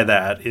mean by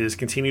that is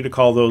continue to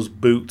call those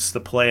boots, the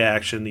play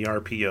action, the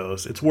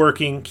RPOs. It's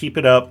working. Keep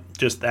it up.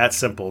 Just that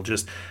simple.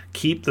 Just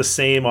keep the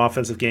same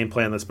offensive game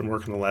plan that's been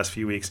working the last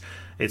few weeks.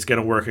 It's going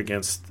to work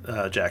against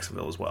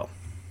Jacksonville as well.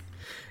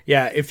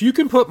 Yeah, if you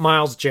can put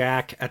Miles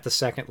Jack at the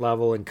second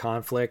level in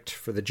conflict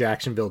for the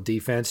Jacksonville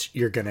defense,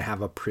 you're going to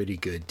have a pretty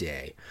good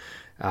day.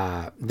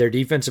 Their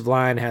defensive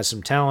line has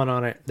some talent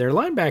on it. Their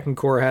linebacking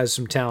core has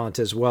some talent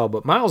as well,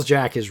 but Miles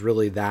Jack is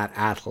really that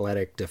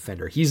athletic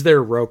defender. He's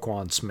their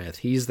Roquan Smith.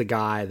 He's the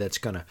guy that's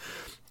going to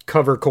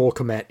cover Cole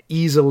Kmet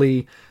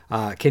easily,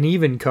 can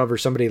even cover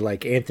somebody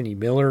like Anthony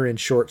Miller in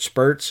short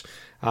spurts.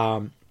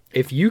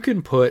 If you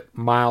can put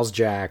Miles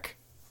Jack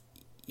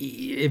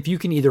if you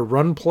can either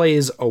run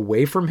plays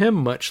away from him,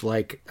 much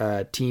like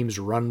teams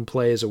run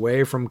plays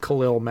away from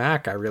Khalil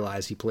Mack. I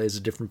realize he plays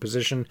a different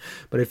position,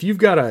 but if you've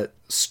got a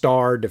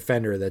star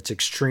defender that's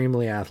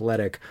extremely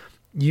athletic,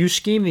 you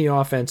scheme the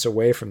offense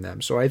away from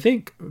them. So I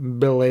think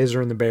Bill Lazor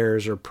and the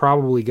Bears are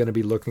probably going to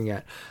be looking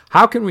at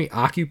how can we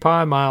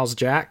occupy Miles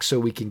Jack so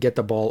we can get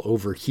the ball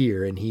over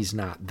here and he's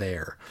not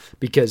there,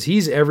 because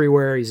he's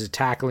everywhere. He's a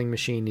tackling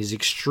machine. He's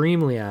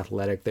extremely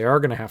athletic. They are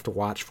going to have to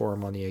watch for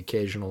him on the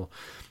occasional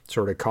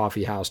sort of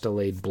coffee house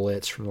delayed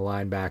blitz from the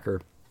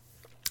linebacker.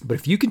 But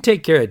if you can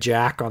take care of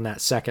Jack on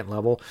that second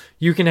level,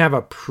 you can have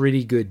a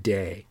pretty good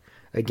day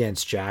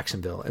against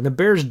Jacksonville. And the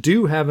Bears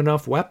do have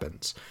enough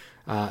weapons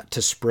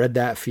to spread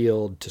that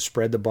field, to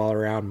spread the ball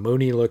around.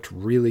 Mooney looked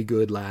really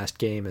good last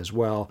game as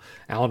well.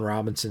 Allen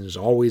Robinson is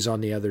always on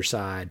the other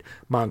side.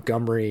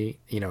 Montgomery,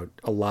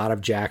 a lot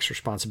of Jack's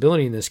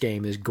responsibility in this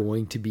game is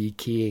going to be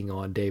keying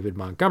on David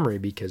Montgomery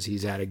because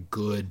he's had a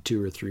good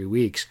 2 or 3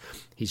 weeks.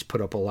 He's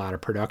put up a lot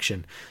of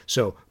production.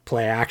 So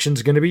play action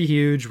is going to be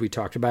huge. We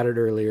talked about it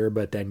earlier,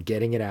 but then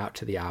getting it out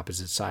to the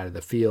opposite side of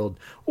the field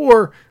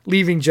or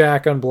leaving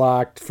Jack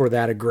unblocked for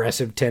that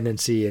aggressive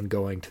tendency and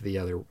going to the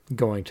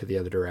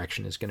other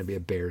direction is going to be a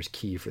Bears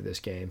key for this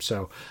game.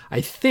 So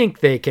I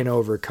think they can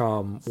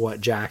overcome what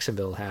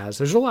Jacksonville has.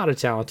 There's a lot of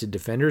talented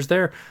defenders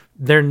there.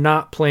 They're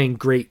not playing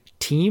great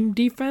team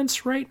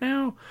defense right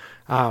now.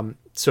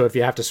 So if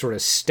you have to sort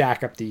of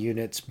stack up the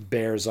units,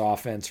 Bears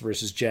offense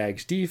versus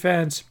Jags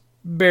defense,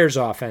 Bears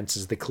offense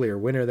is the clear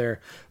winner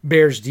there.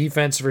 Bears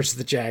defense versus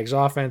the Jags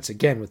offense.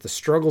 Again, with the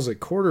struggles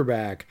at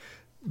quarterback,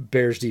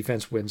 Bears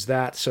defense wins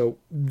that. So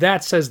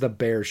that says the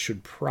Bears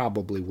should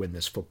probably win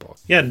this football.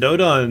 Yeah,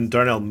 note on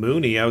Darnell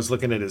Mooney. I was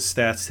looking at his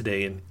stats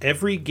today. In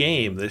every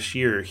game this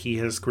year, he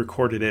has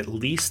recorded at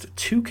least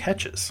 2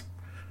 catches.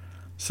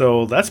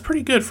 So that's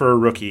pretty good for a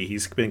rookie.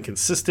 He's been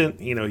consistent.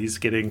 He's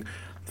getting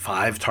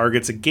 5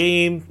 targets a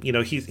game.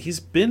 He's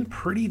been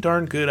pretty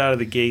darn good out of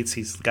the gates.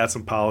 He's got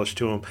some polish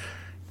to him.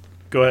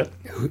 Go ahead.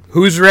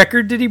 Whose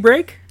record did he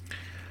break?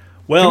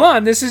 Well, come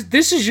on, this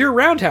is your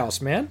roundhouse,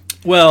 man.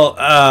 Well,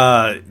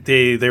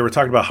 they were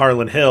talking about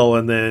Harlan Hill,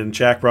 and then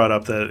Jack brought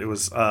up that it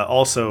was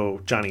also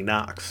Johnny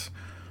Knox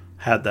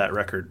had that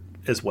record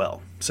as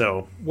well.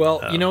 So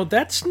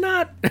that's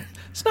not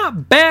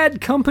bad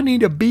company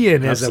to be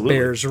in as absolutely. A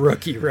Bears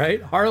rookie,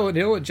 right? Harlan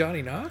Hill and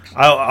Johnny Knox.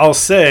 I'll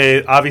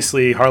say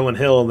obviously Harlan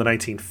Hill in the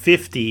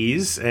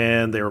 1950s,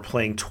 and they were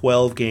playing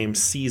 12-game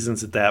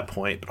seasons at that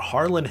point. But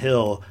Harlan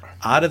Hill,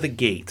 out of the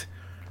gate,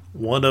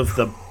 one of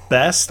the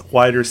best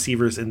wide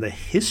receivers in the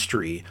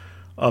history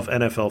of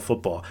NFL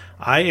football.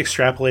 I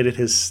extrapolated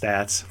his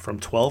stats from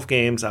 12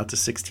 games out to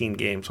 16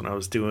 games when I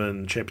was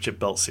doing Championship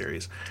Belt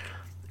Series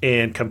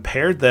and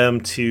compared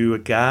them to a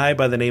guy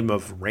by the name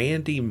of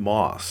Randy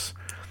Moss.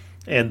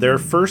 And their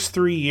first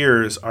 3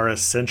 years are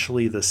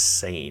essentially the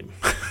same.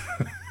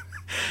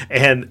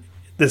 And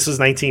this was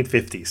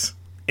 1950s.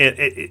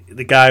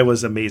 The guy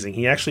was amazing.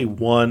 He actually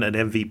won an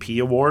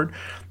MVP award.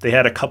 They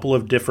had a couple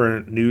of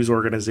different news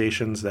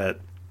organizations that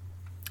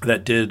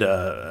did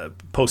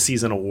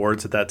postseason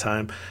awards at that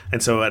time.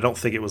 And so I don't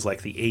think it was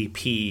like the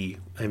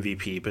AP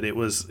MVP, but it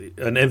was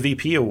an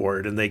MVP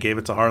award, and they gave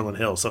it to Harlan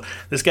Hill. So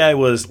this guy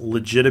was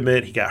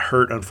legitimate. He got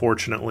hurt,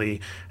 unfortunately,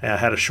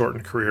 had a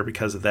shortened career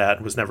because of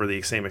that, was never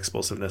the same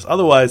explosiveness.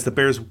 Otherwise, the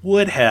Bears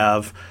would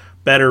have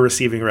better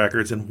receiving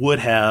records and would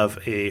have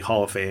a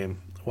Hall of Fame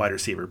wide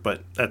receiver.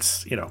 But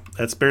that's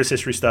Bears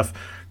history stuff.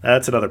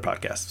 That's another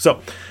podcast.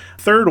 So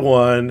third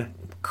one,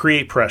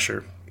 create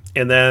pressure.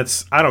 And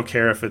that's, I don't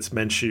care if it's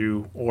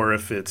Minshew or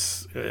if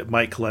it's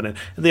Mike Glennon.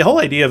 And the whole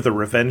idea of the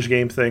revenge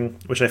game thing,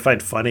 which I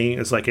find funny,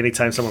 is like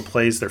anytime someone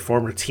plays their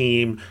former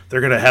team,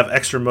 they're going to have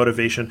extra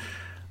motivation.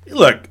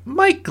 Look,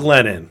 Mike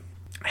Glennon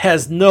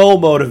has no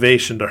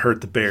motivation to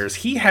hurt the Bears.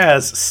 He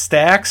has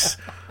stacks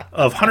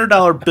of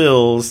 $100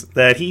 bills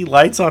that he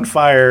lights on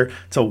fire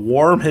to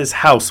warm his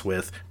house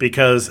with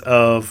because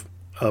of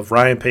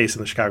Ryan Pace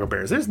and the Chicago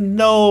Bears. There's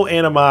no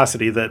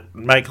animosity that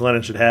Mike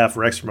Glennon should have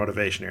for extra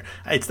motivation here.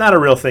 It's not a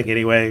real thing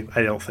anyway,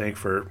 I don't think,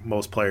 for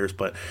most players,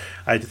 but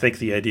I think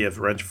the idea of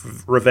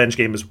revenge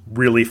game is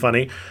really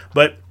funny.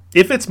 But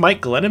if it's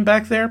Mike Glennon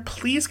back there,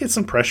 please get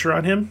some pressure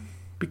on him,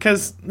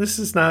 because this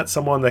is not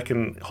someone that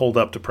can hold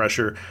up to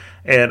pressure.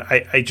 And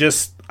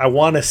I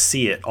want to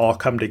see it all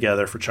come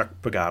together for Chuck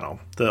Pagano.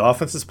 The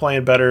offense is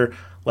playing better.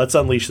 Let's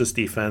unleash this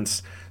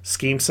defense.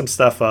 Scheme some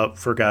stuff up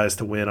for guys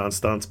to win on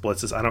stunts,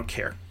 blitzes. I don't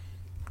care.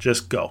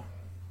 Just go.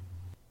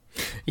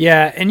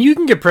 Yeah, and you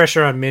can get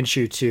pressure on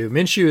Minshew too.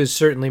 Minshew is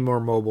certainly more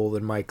mobile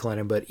than Mike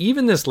Glennon, but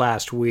even this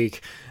last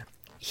week,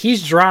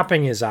 he's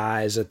dropping his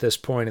eyes at this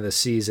point of the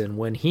season.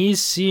 When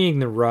he's seeing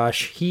the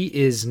rush, he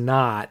is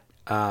not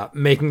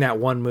making that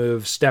one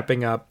move,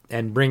 stepping up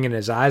and bringing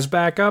his eyes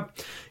back up.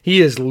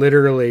 He is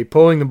literally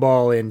pulling the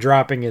ball in,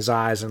 dropping his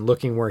eyes, and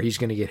looking where he's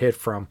going to get hit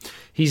from.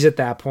 He's at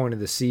that point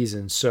of the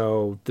season.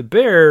 So the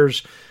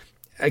Bears,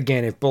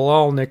 again, if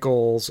Bilal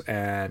Nichols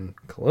and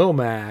Khalil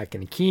Mack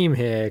and Akeem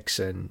Hicks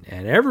and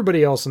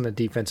everybody else on the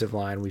defensive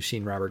line, we've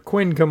seen Robert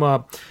Quinn come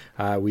up,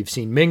 we've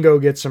seen Mingo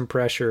get some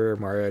pressure,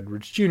 Mario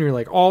Edwards Jr.,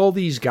 like all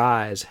these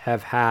guys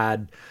have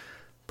had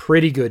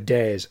pretty good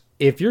days.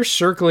 If you're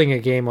circling a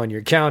game on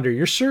your calendar,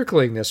 you're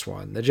circling this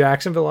one. The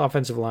Jacksonville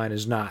offensive line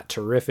is not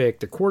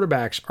terrific. The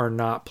quarterbacks are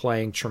not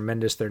playing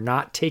tremendous. They're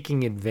not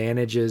taking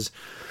advantage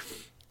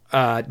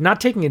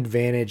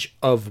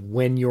of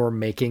when you're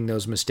making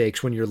those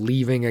mistakes, when you're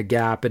leaving a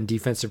gap in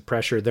defensive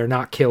pressure. They're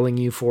not killing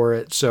you for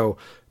it. So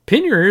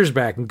pin your ears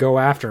back and go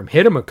after them.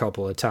 Hit them a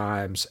couple of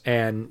times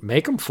and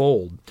make them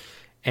fold.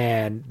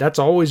 And that's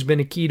always been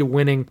a key to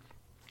winning.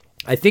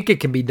 I think it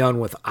can be done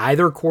with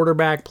either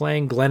quarterback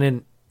playing.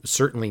 Glennon,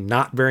 certainly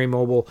not very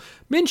mobile.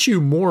 Minshew,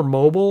 more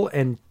mobile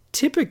and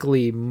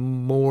typically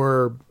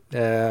more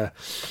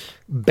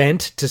bent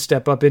to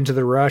step up into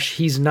the rush.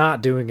 He's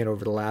not doing it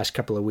over the last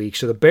couple of weeks.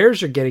 So the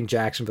Bears are getting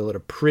Jacksonville at a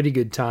pretty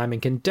good time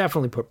and can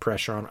definitely put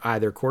pressure on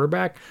either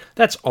quarterback.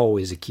 That's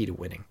always a key to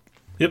winning.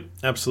 Yep,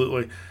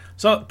 absolutely.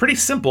 So pretty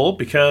simple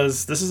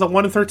because this is a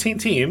 1-13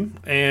 team,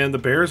 and the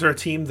Bears are a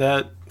team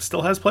that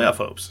still has playoff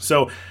hopes.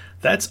 So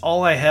that's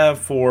all I have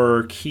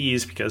for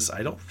keys because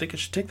I don't think it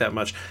should take that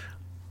much.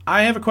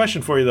 I have a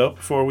question for you, though,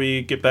 before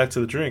we get back to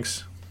the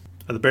drinks.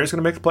 Are the Bears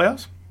going to make the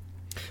playoffs?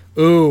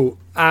 Ooh,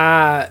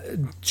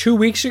 2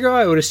 weeks ago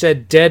I would have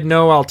said dead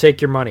no, I'll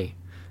take your money.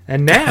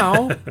 And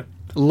now,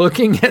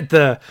 looking at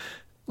the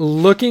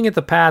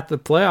path of the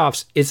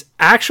playoffs, it's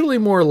actually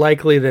more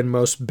likely than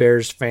most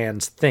Bears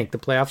fans think. The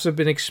playoffs have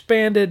been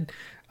expanded.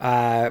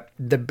 The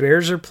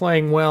Bears are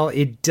playing well.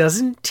 It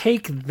doesn't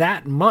take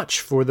that much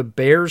for the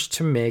Bears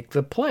to make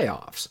the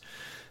playoffs.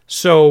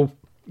 So,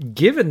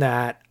 given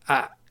that,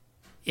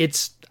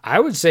 it's, I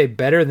would say,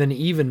 better than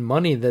even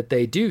money that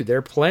they do.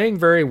 They're playing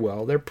very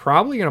well. They're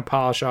probably going to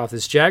polish off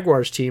this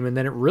Jaguars team, and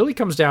then it really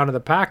comes down to the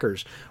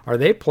Packers. Are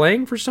they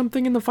playing for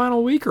something in the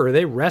final week, or are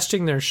they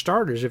resting their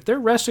starters? If they're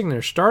resting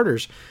their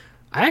starters,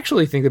 I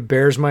actually think the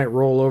Bears might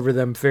roll over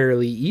them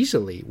fairly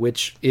easily,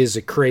 which is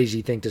a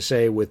crazy thing to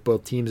say with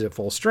both teams at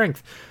full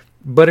strength.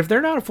 But if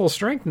they're not at full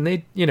strength, and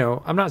they,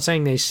 I'm not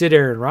saying they sit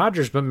Aaron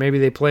Rodgers, but maybe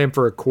they play him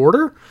for a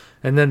quarter,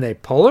 and then they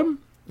pull him,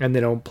 and they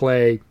don't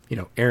play,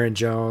 Aaron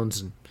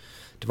Jones and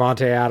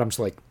Devontae Adams,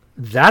 like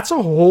that's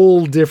a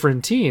whole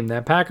different team.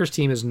 That Packers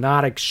team is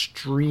not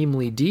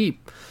extremely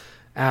deep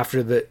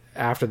after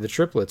the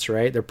triplets,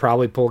 right? They'll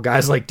probably pull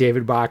guys like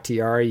David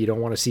Bakhtiari. You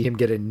don't want to see him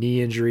get a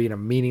knee injury in a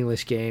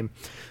meaningless game.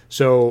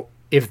 So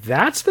if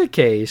that's the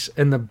case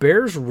and the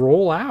Bears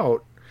roll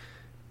out,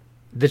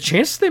 the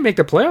chances they make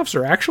the playoffs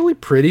are actually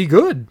pretty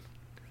good.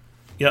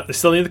 Yeah, they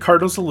still need the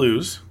Cardinals to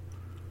lose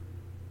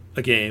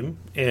a game,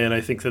 and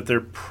I think that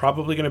they're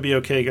probably going to be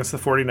okay against the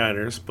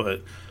 49ers,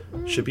 but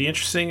should be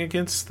interesting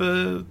against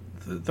the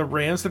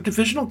Rams. They're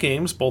divisional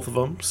games, both of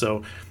them.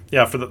 So,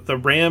 yeah, for the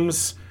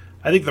Rams,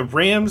 I think the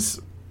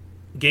Rams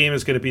game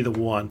is going to be the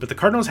one. But the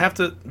Cardinals have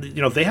to,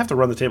 they have to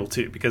run the table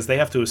too because they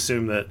have to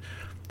assume that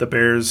the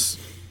Bears,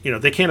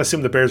 they can't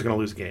assume the Bears are going to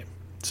lose a game.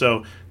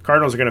 So,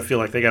 Cardinals are going to feel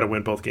like they got to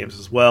win both games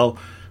as well.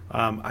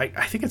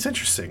 I think it's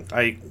interesting.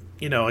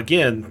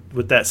 Again,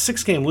 with that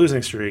 6-game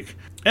losing streak,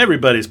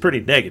 everybody's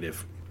pretty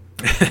negative.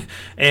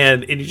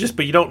 and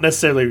you don't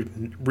necessarily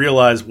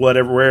realize where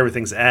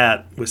everything's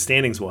at with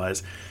standings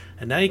wise,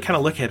 and now you kind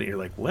of look at it and you're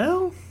like,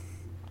 well,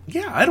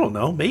 yeah, I don't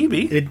know,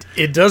 maybe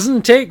it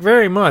doesn't take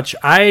very much.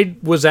 I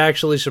was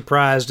actually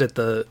surprised at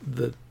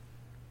the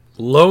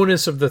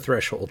lowness of the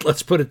threshold,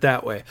 let's put it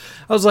that way.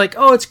 I was like,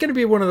 oh, it's going to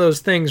be one of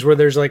those things where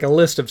there's like a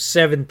list of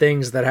 7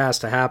 things that has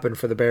to happen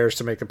for the Bears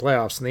to make the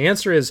playoffs, and the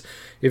answer is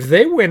if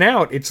they win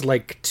out, it's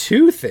like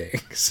 2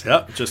 things.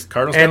 Yep, just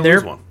Cardinals gotta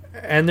lose one.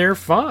 And they're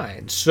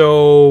fine.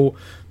 So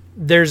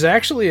there's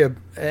actually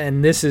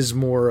and this is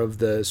more of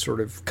the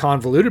sort of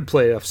convoluted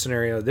playoff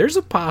scenario, there's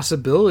a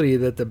possibility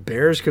that the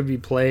Bears could be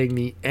playing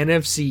the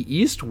NFC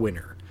East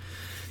winner.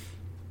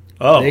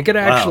 Oh, they could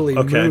actually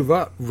wow. Okay. move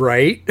up,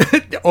 right?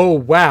 Oh,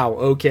 wow.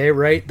 Okay,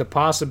 right. The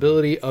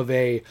possibility of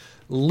a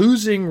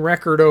losing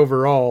record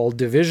overall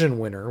division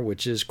winner,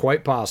 which is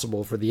quite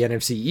possible for the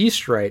NFC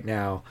East right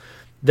now.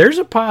 There's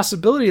a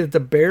possibility that the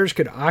Bears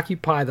could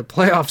occupy the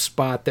playoff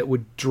spot that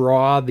would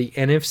draw the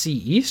NFC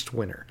East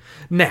winner.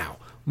 Now,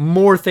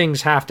 more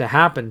things have to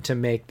happen to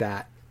make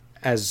that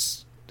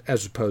as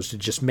opposed to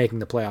just making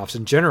the playoffs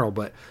in general.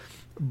 But,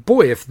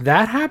 boy, if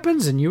that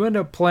happens and you end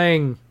up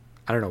playing,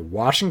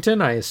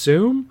 Washington, I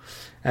assume,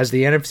 as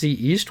the NFC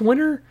East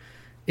winner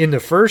in the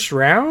first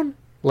round,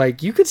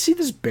 like, you could see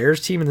this Bears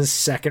team in the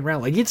second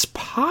round. Like, it's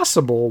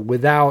possible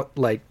without,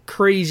 like,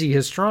 crazy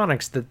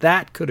histrionics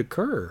that could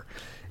occur.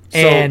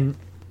 And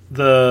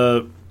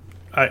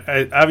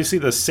obviously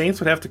the Saints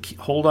would have to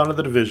hold on to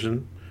the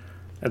division,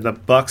 and the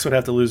Bucks would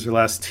have to lose their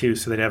last 2,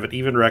 so they'd have an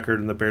even record,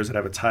 and the Bears would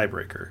have a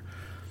tiebreaker.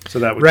 So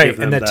that would give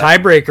them and the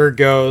tiebreaker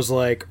goes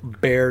like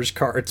Bears,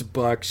 Cards,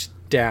 Bucks,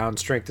 breakdown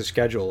strength of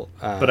schedule.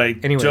 But I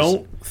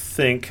don't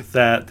think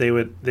that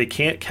they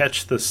can't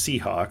catch the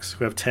Seahawks,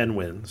 who have 10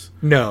 wins.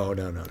 No.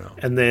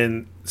 And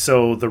then,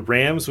 so the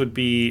Rams would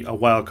be a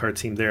wild card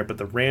team there, but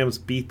the Rams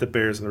beat the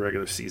Bears in the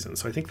regular season.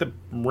 So I think the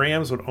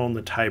Rams would own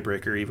the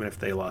tiebreaker even if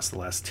they lost the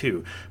last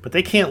two. But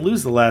they can't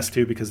lose the last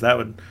two because that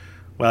would,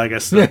 well, I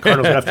guess the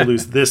Cardinals would have to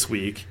lose this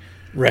week.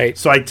 Right.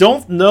 So I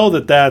don't know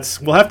that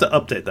that's, we'll have to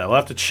update that. We'll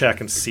have to check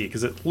and see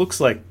because it looks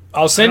like.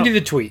 I'll send you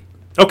the tweet.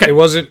 Okay. It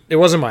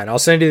wasn't mine. I'll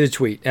send you the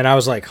tweet. And I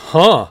was like,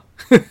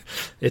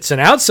 it's an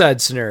outside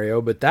scenario,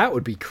 but that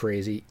would be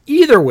crazy.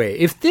 Either way,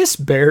 if this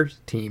Bears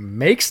team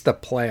makes the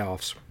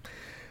playoffs,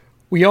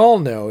 we all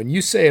know, and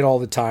you say it all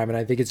the time, and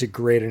I think it's a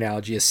great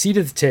analogy, a seat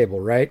at the table,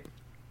 right?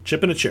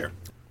 Chip in a chair.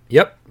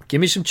 Yep. Give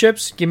me some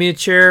chips. Give me a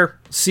chair.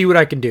 See what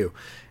I can do.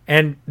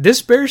 And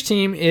this Bears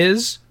team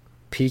is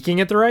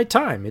peaking at the right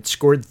time. It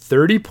scored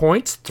 30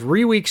 points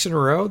 3 weeks in a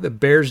row. The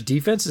Bears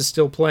defense is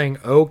still playing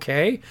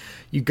okay.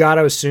 You got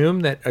to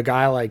assume that a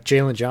guy like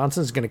Jalen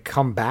Johnson is going to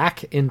come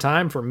back in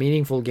time for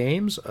meaningful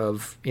games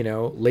of,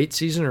 late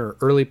season or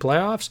early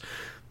playoffs.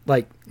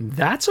 Like,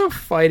 that's a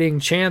fighting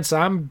chance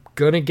I'm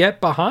going to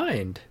get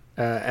behind.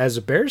 As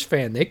a Bears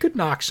fan, they could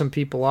knock some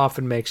people off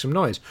and make some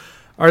noise.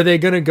 Are they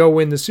going to go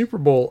win the Super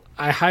Bowl?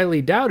 I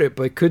highly doubt it,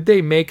 but could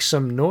they make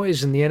some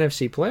noise in the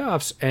NFC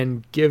playoffs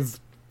and give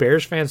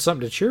Bears fans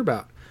something to cheer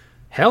about?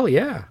 Hell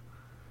yeah.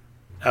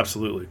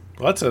 Absolutely.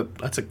 Well,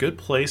 that's a good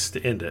place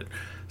to end it.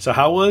 So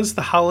how was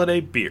the holiday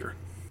beer?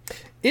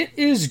 It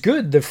is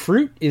good. The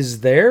fruit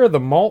is there. The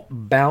malt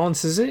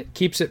balances it,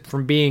 keeps it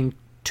from being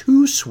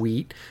too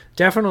sweet.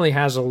 Definitely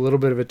has a little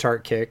bit of a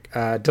tart kick.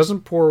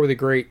 Doesn't pour with a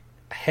great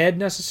head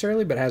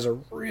necessarily, but has a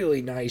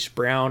really nice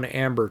brown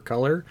amber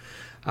color.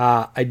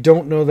 I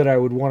don't know that I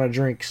would want to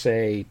drink,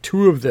 say,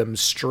 2 of them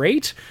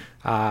straight.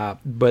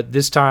 But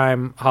this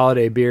time,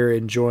 holiday beer,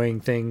 enjoying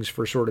things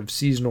for sort of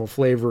seasonal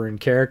flavor and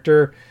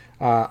character.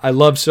 I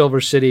love Silver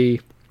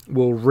City.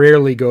 Will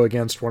rarely go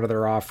against one of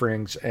their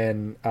offerings,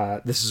 and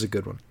this is a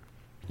good one.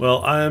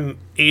 Well, I'm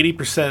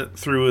 80%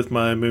 through with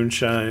my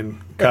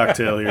moonshine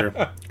cocktail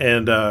here,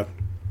 and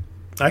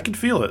I can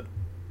feel it.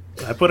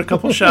 I put a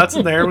couple shots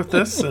in there with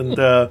this, and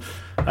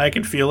I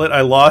can feel it.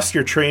 I lost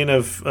your train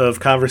of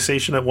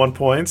conversation at one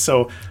point,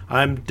 so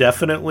I'm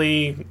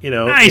definitely,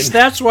 Nice,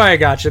 that's why I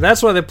got you.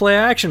 That's why the play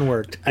action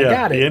worked. I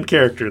got it. In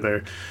character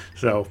there.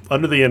 So,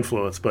 under the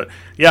influence. But,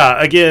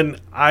 yeah, again,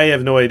 I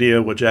have no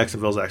idea what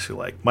Jacksonville's actually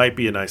like. Might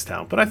be a nice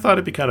town, but I thought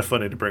it'd be kind of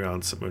funny to bring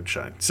on some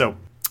moonshine. So,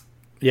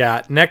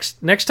 yeah,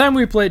 next time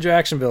we play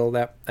Jacksonville,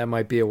 that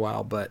might be a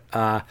while, but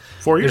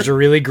there's a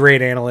really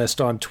great analyst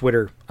on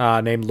Twitter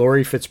named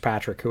Lori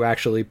Fitzpatrick who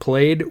actually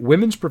played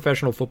women's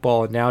professional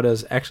football and now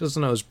does X's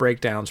and O's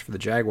breakdowns for the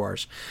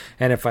Jaguars.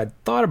 And if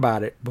I'd thought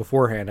about it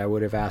beforehand, I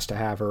would have asked to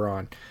have her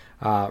on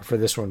for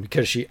this one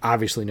because she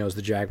obviously knows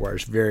the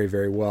Jaguars very,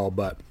 very well,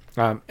 but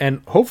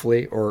and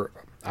hopefully, or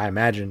I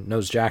imagine,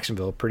 knows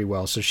Jacksonville pretty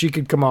well, so she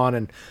could come on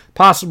and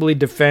possibly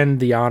defend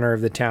the honor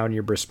of the town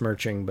you're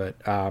besmirching, but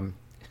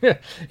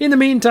in the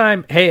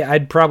meantime, hey,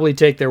 I'd probably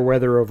take their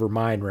weather over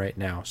mine right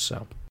now.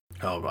 So,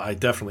 oh, I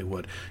definitely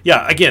would.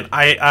 Yeah, again,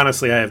 I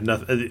have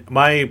nothing.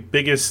 My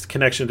biggest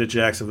connection to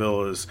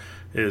Jacksonville is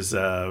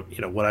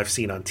what I've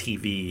seen on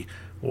TV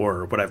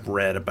or what I've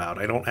read about.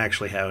 I don't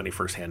actually have any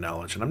firsthand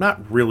knowledge, and I'm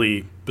not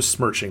really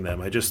besmirching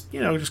them. I just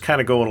kind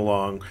of going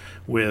along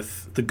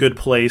with the good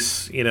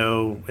place,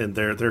 and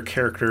their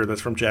character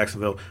that's from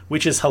Jacksonville,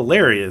 which is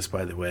hilarious,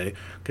 by the way,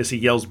 because he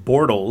yells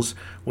Bortles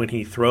when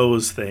he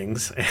throws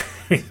things.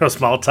 He throws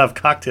Molotov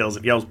cocktails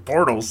and yells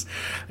Bortles,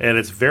 and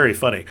it's very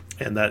funny.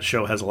 And that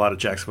show has a lot of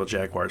Jacksonville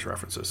Jaguars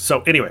references.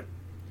 So anyway,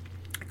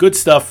 good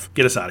stuff.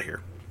 Get us out of here.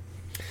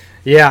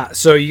 Yeah,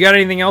 so you got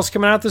anything else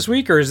coming out this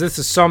week, or is this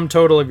a sum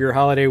total of your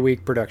holiday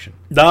week production?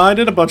 No, I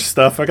did a bunch of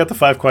stuff. I got the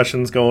 5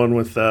 questions going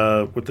with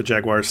the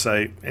Jaguars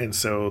site, and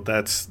so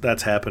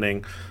that's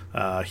happening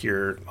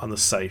here on the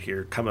site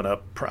here coming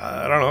up.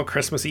 I don't know,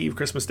 Christmas Eve,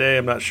 Christmas Day.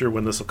 I'm not sure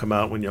when this will come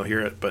out, when you'll hear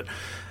it, but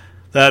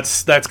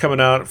that's coming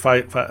out.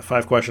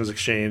 Five questions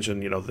exchange,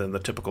 and then the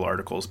typical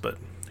articles, but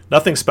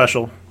nothing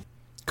special.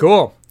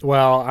 Cool.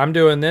 Well, I'm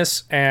doing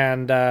this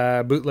and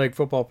Bootleg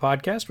Football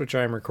Podcast, which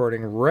I'm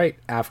recording right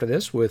after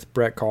this with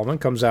Brett Coleman.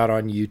 Comes out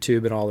on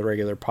YouTube and all the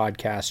regular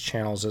podcast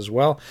channels as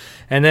well.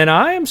 And then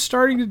I am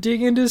starting to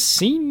dig into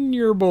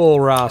Senior Bowl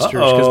rosters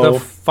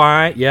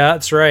because yeah,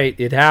 that's right.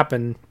 It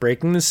happened.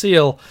 Breaking the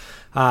seal.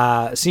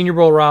 Senior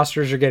Bowl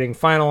rosters are getting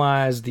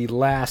finalized. The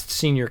last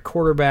senior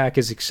quarterback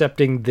is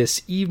accepting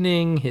this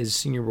evening his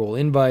Senior Bowl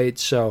invite.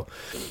 So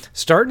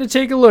starting to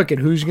take a look at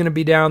who's going to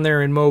be down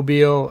there in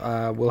Mobile.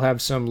 We'll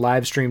have some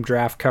live stream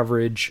draft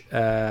coverage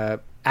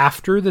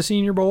after the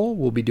Senior Bowl.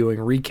 We'll be doing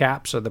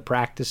recaps of the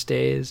practice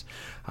days,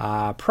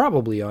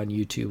 probably on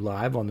YouTube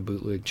Live on the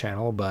Bootleg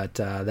channel. But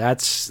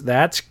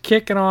that's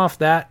kicking off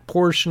that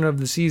portion of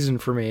the season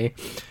for me,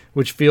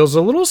 which feels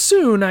a little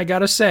soon, I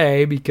gotta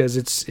say, because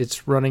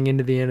it's running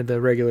into the end of the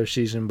regular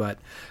season. But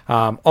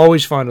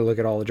always fun to look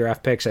at all the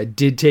draft picks. I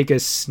did take a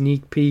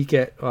sneak peek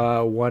at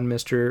one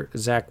Mr.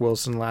 Zach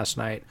Wilson last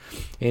night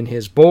in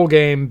his bowl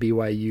game,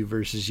 BYU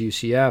versus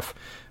UCF.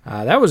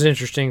 That was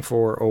interesting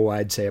for,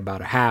 I'd say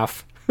about a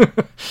half.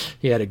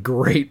 He had a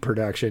great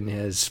production.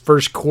 His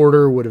first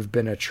quarter would have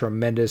been a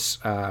tremendous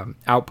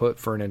output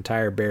for an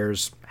entire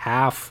Bears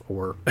half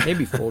or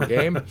maybe full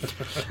game.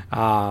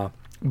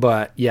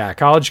 But yeah,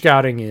 college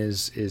scouting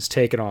is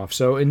taking off.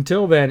 So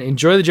until then,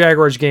 enjoy the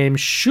Jaguars game.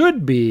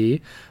 Should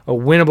be a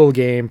winnable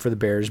game for the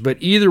Bears, but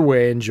either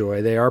way,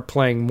 enjoy. They are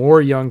playing more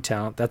young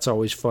talent. That's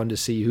always fun to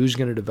see who's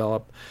going to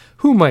develop,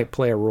 who might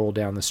play a role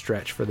down the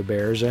stretch for the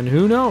Bears, and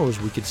who knows,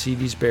 we could see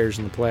these Bears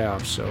in the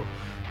playoffs. So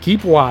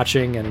keep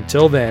watching, and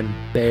until then,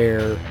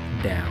 bear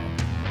down.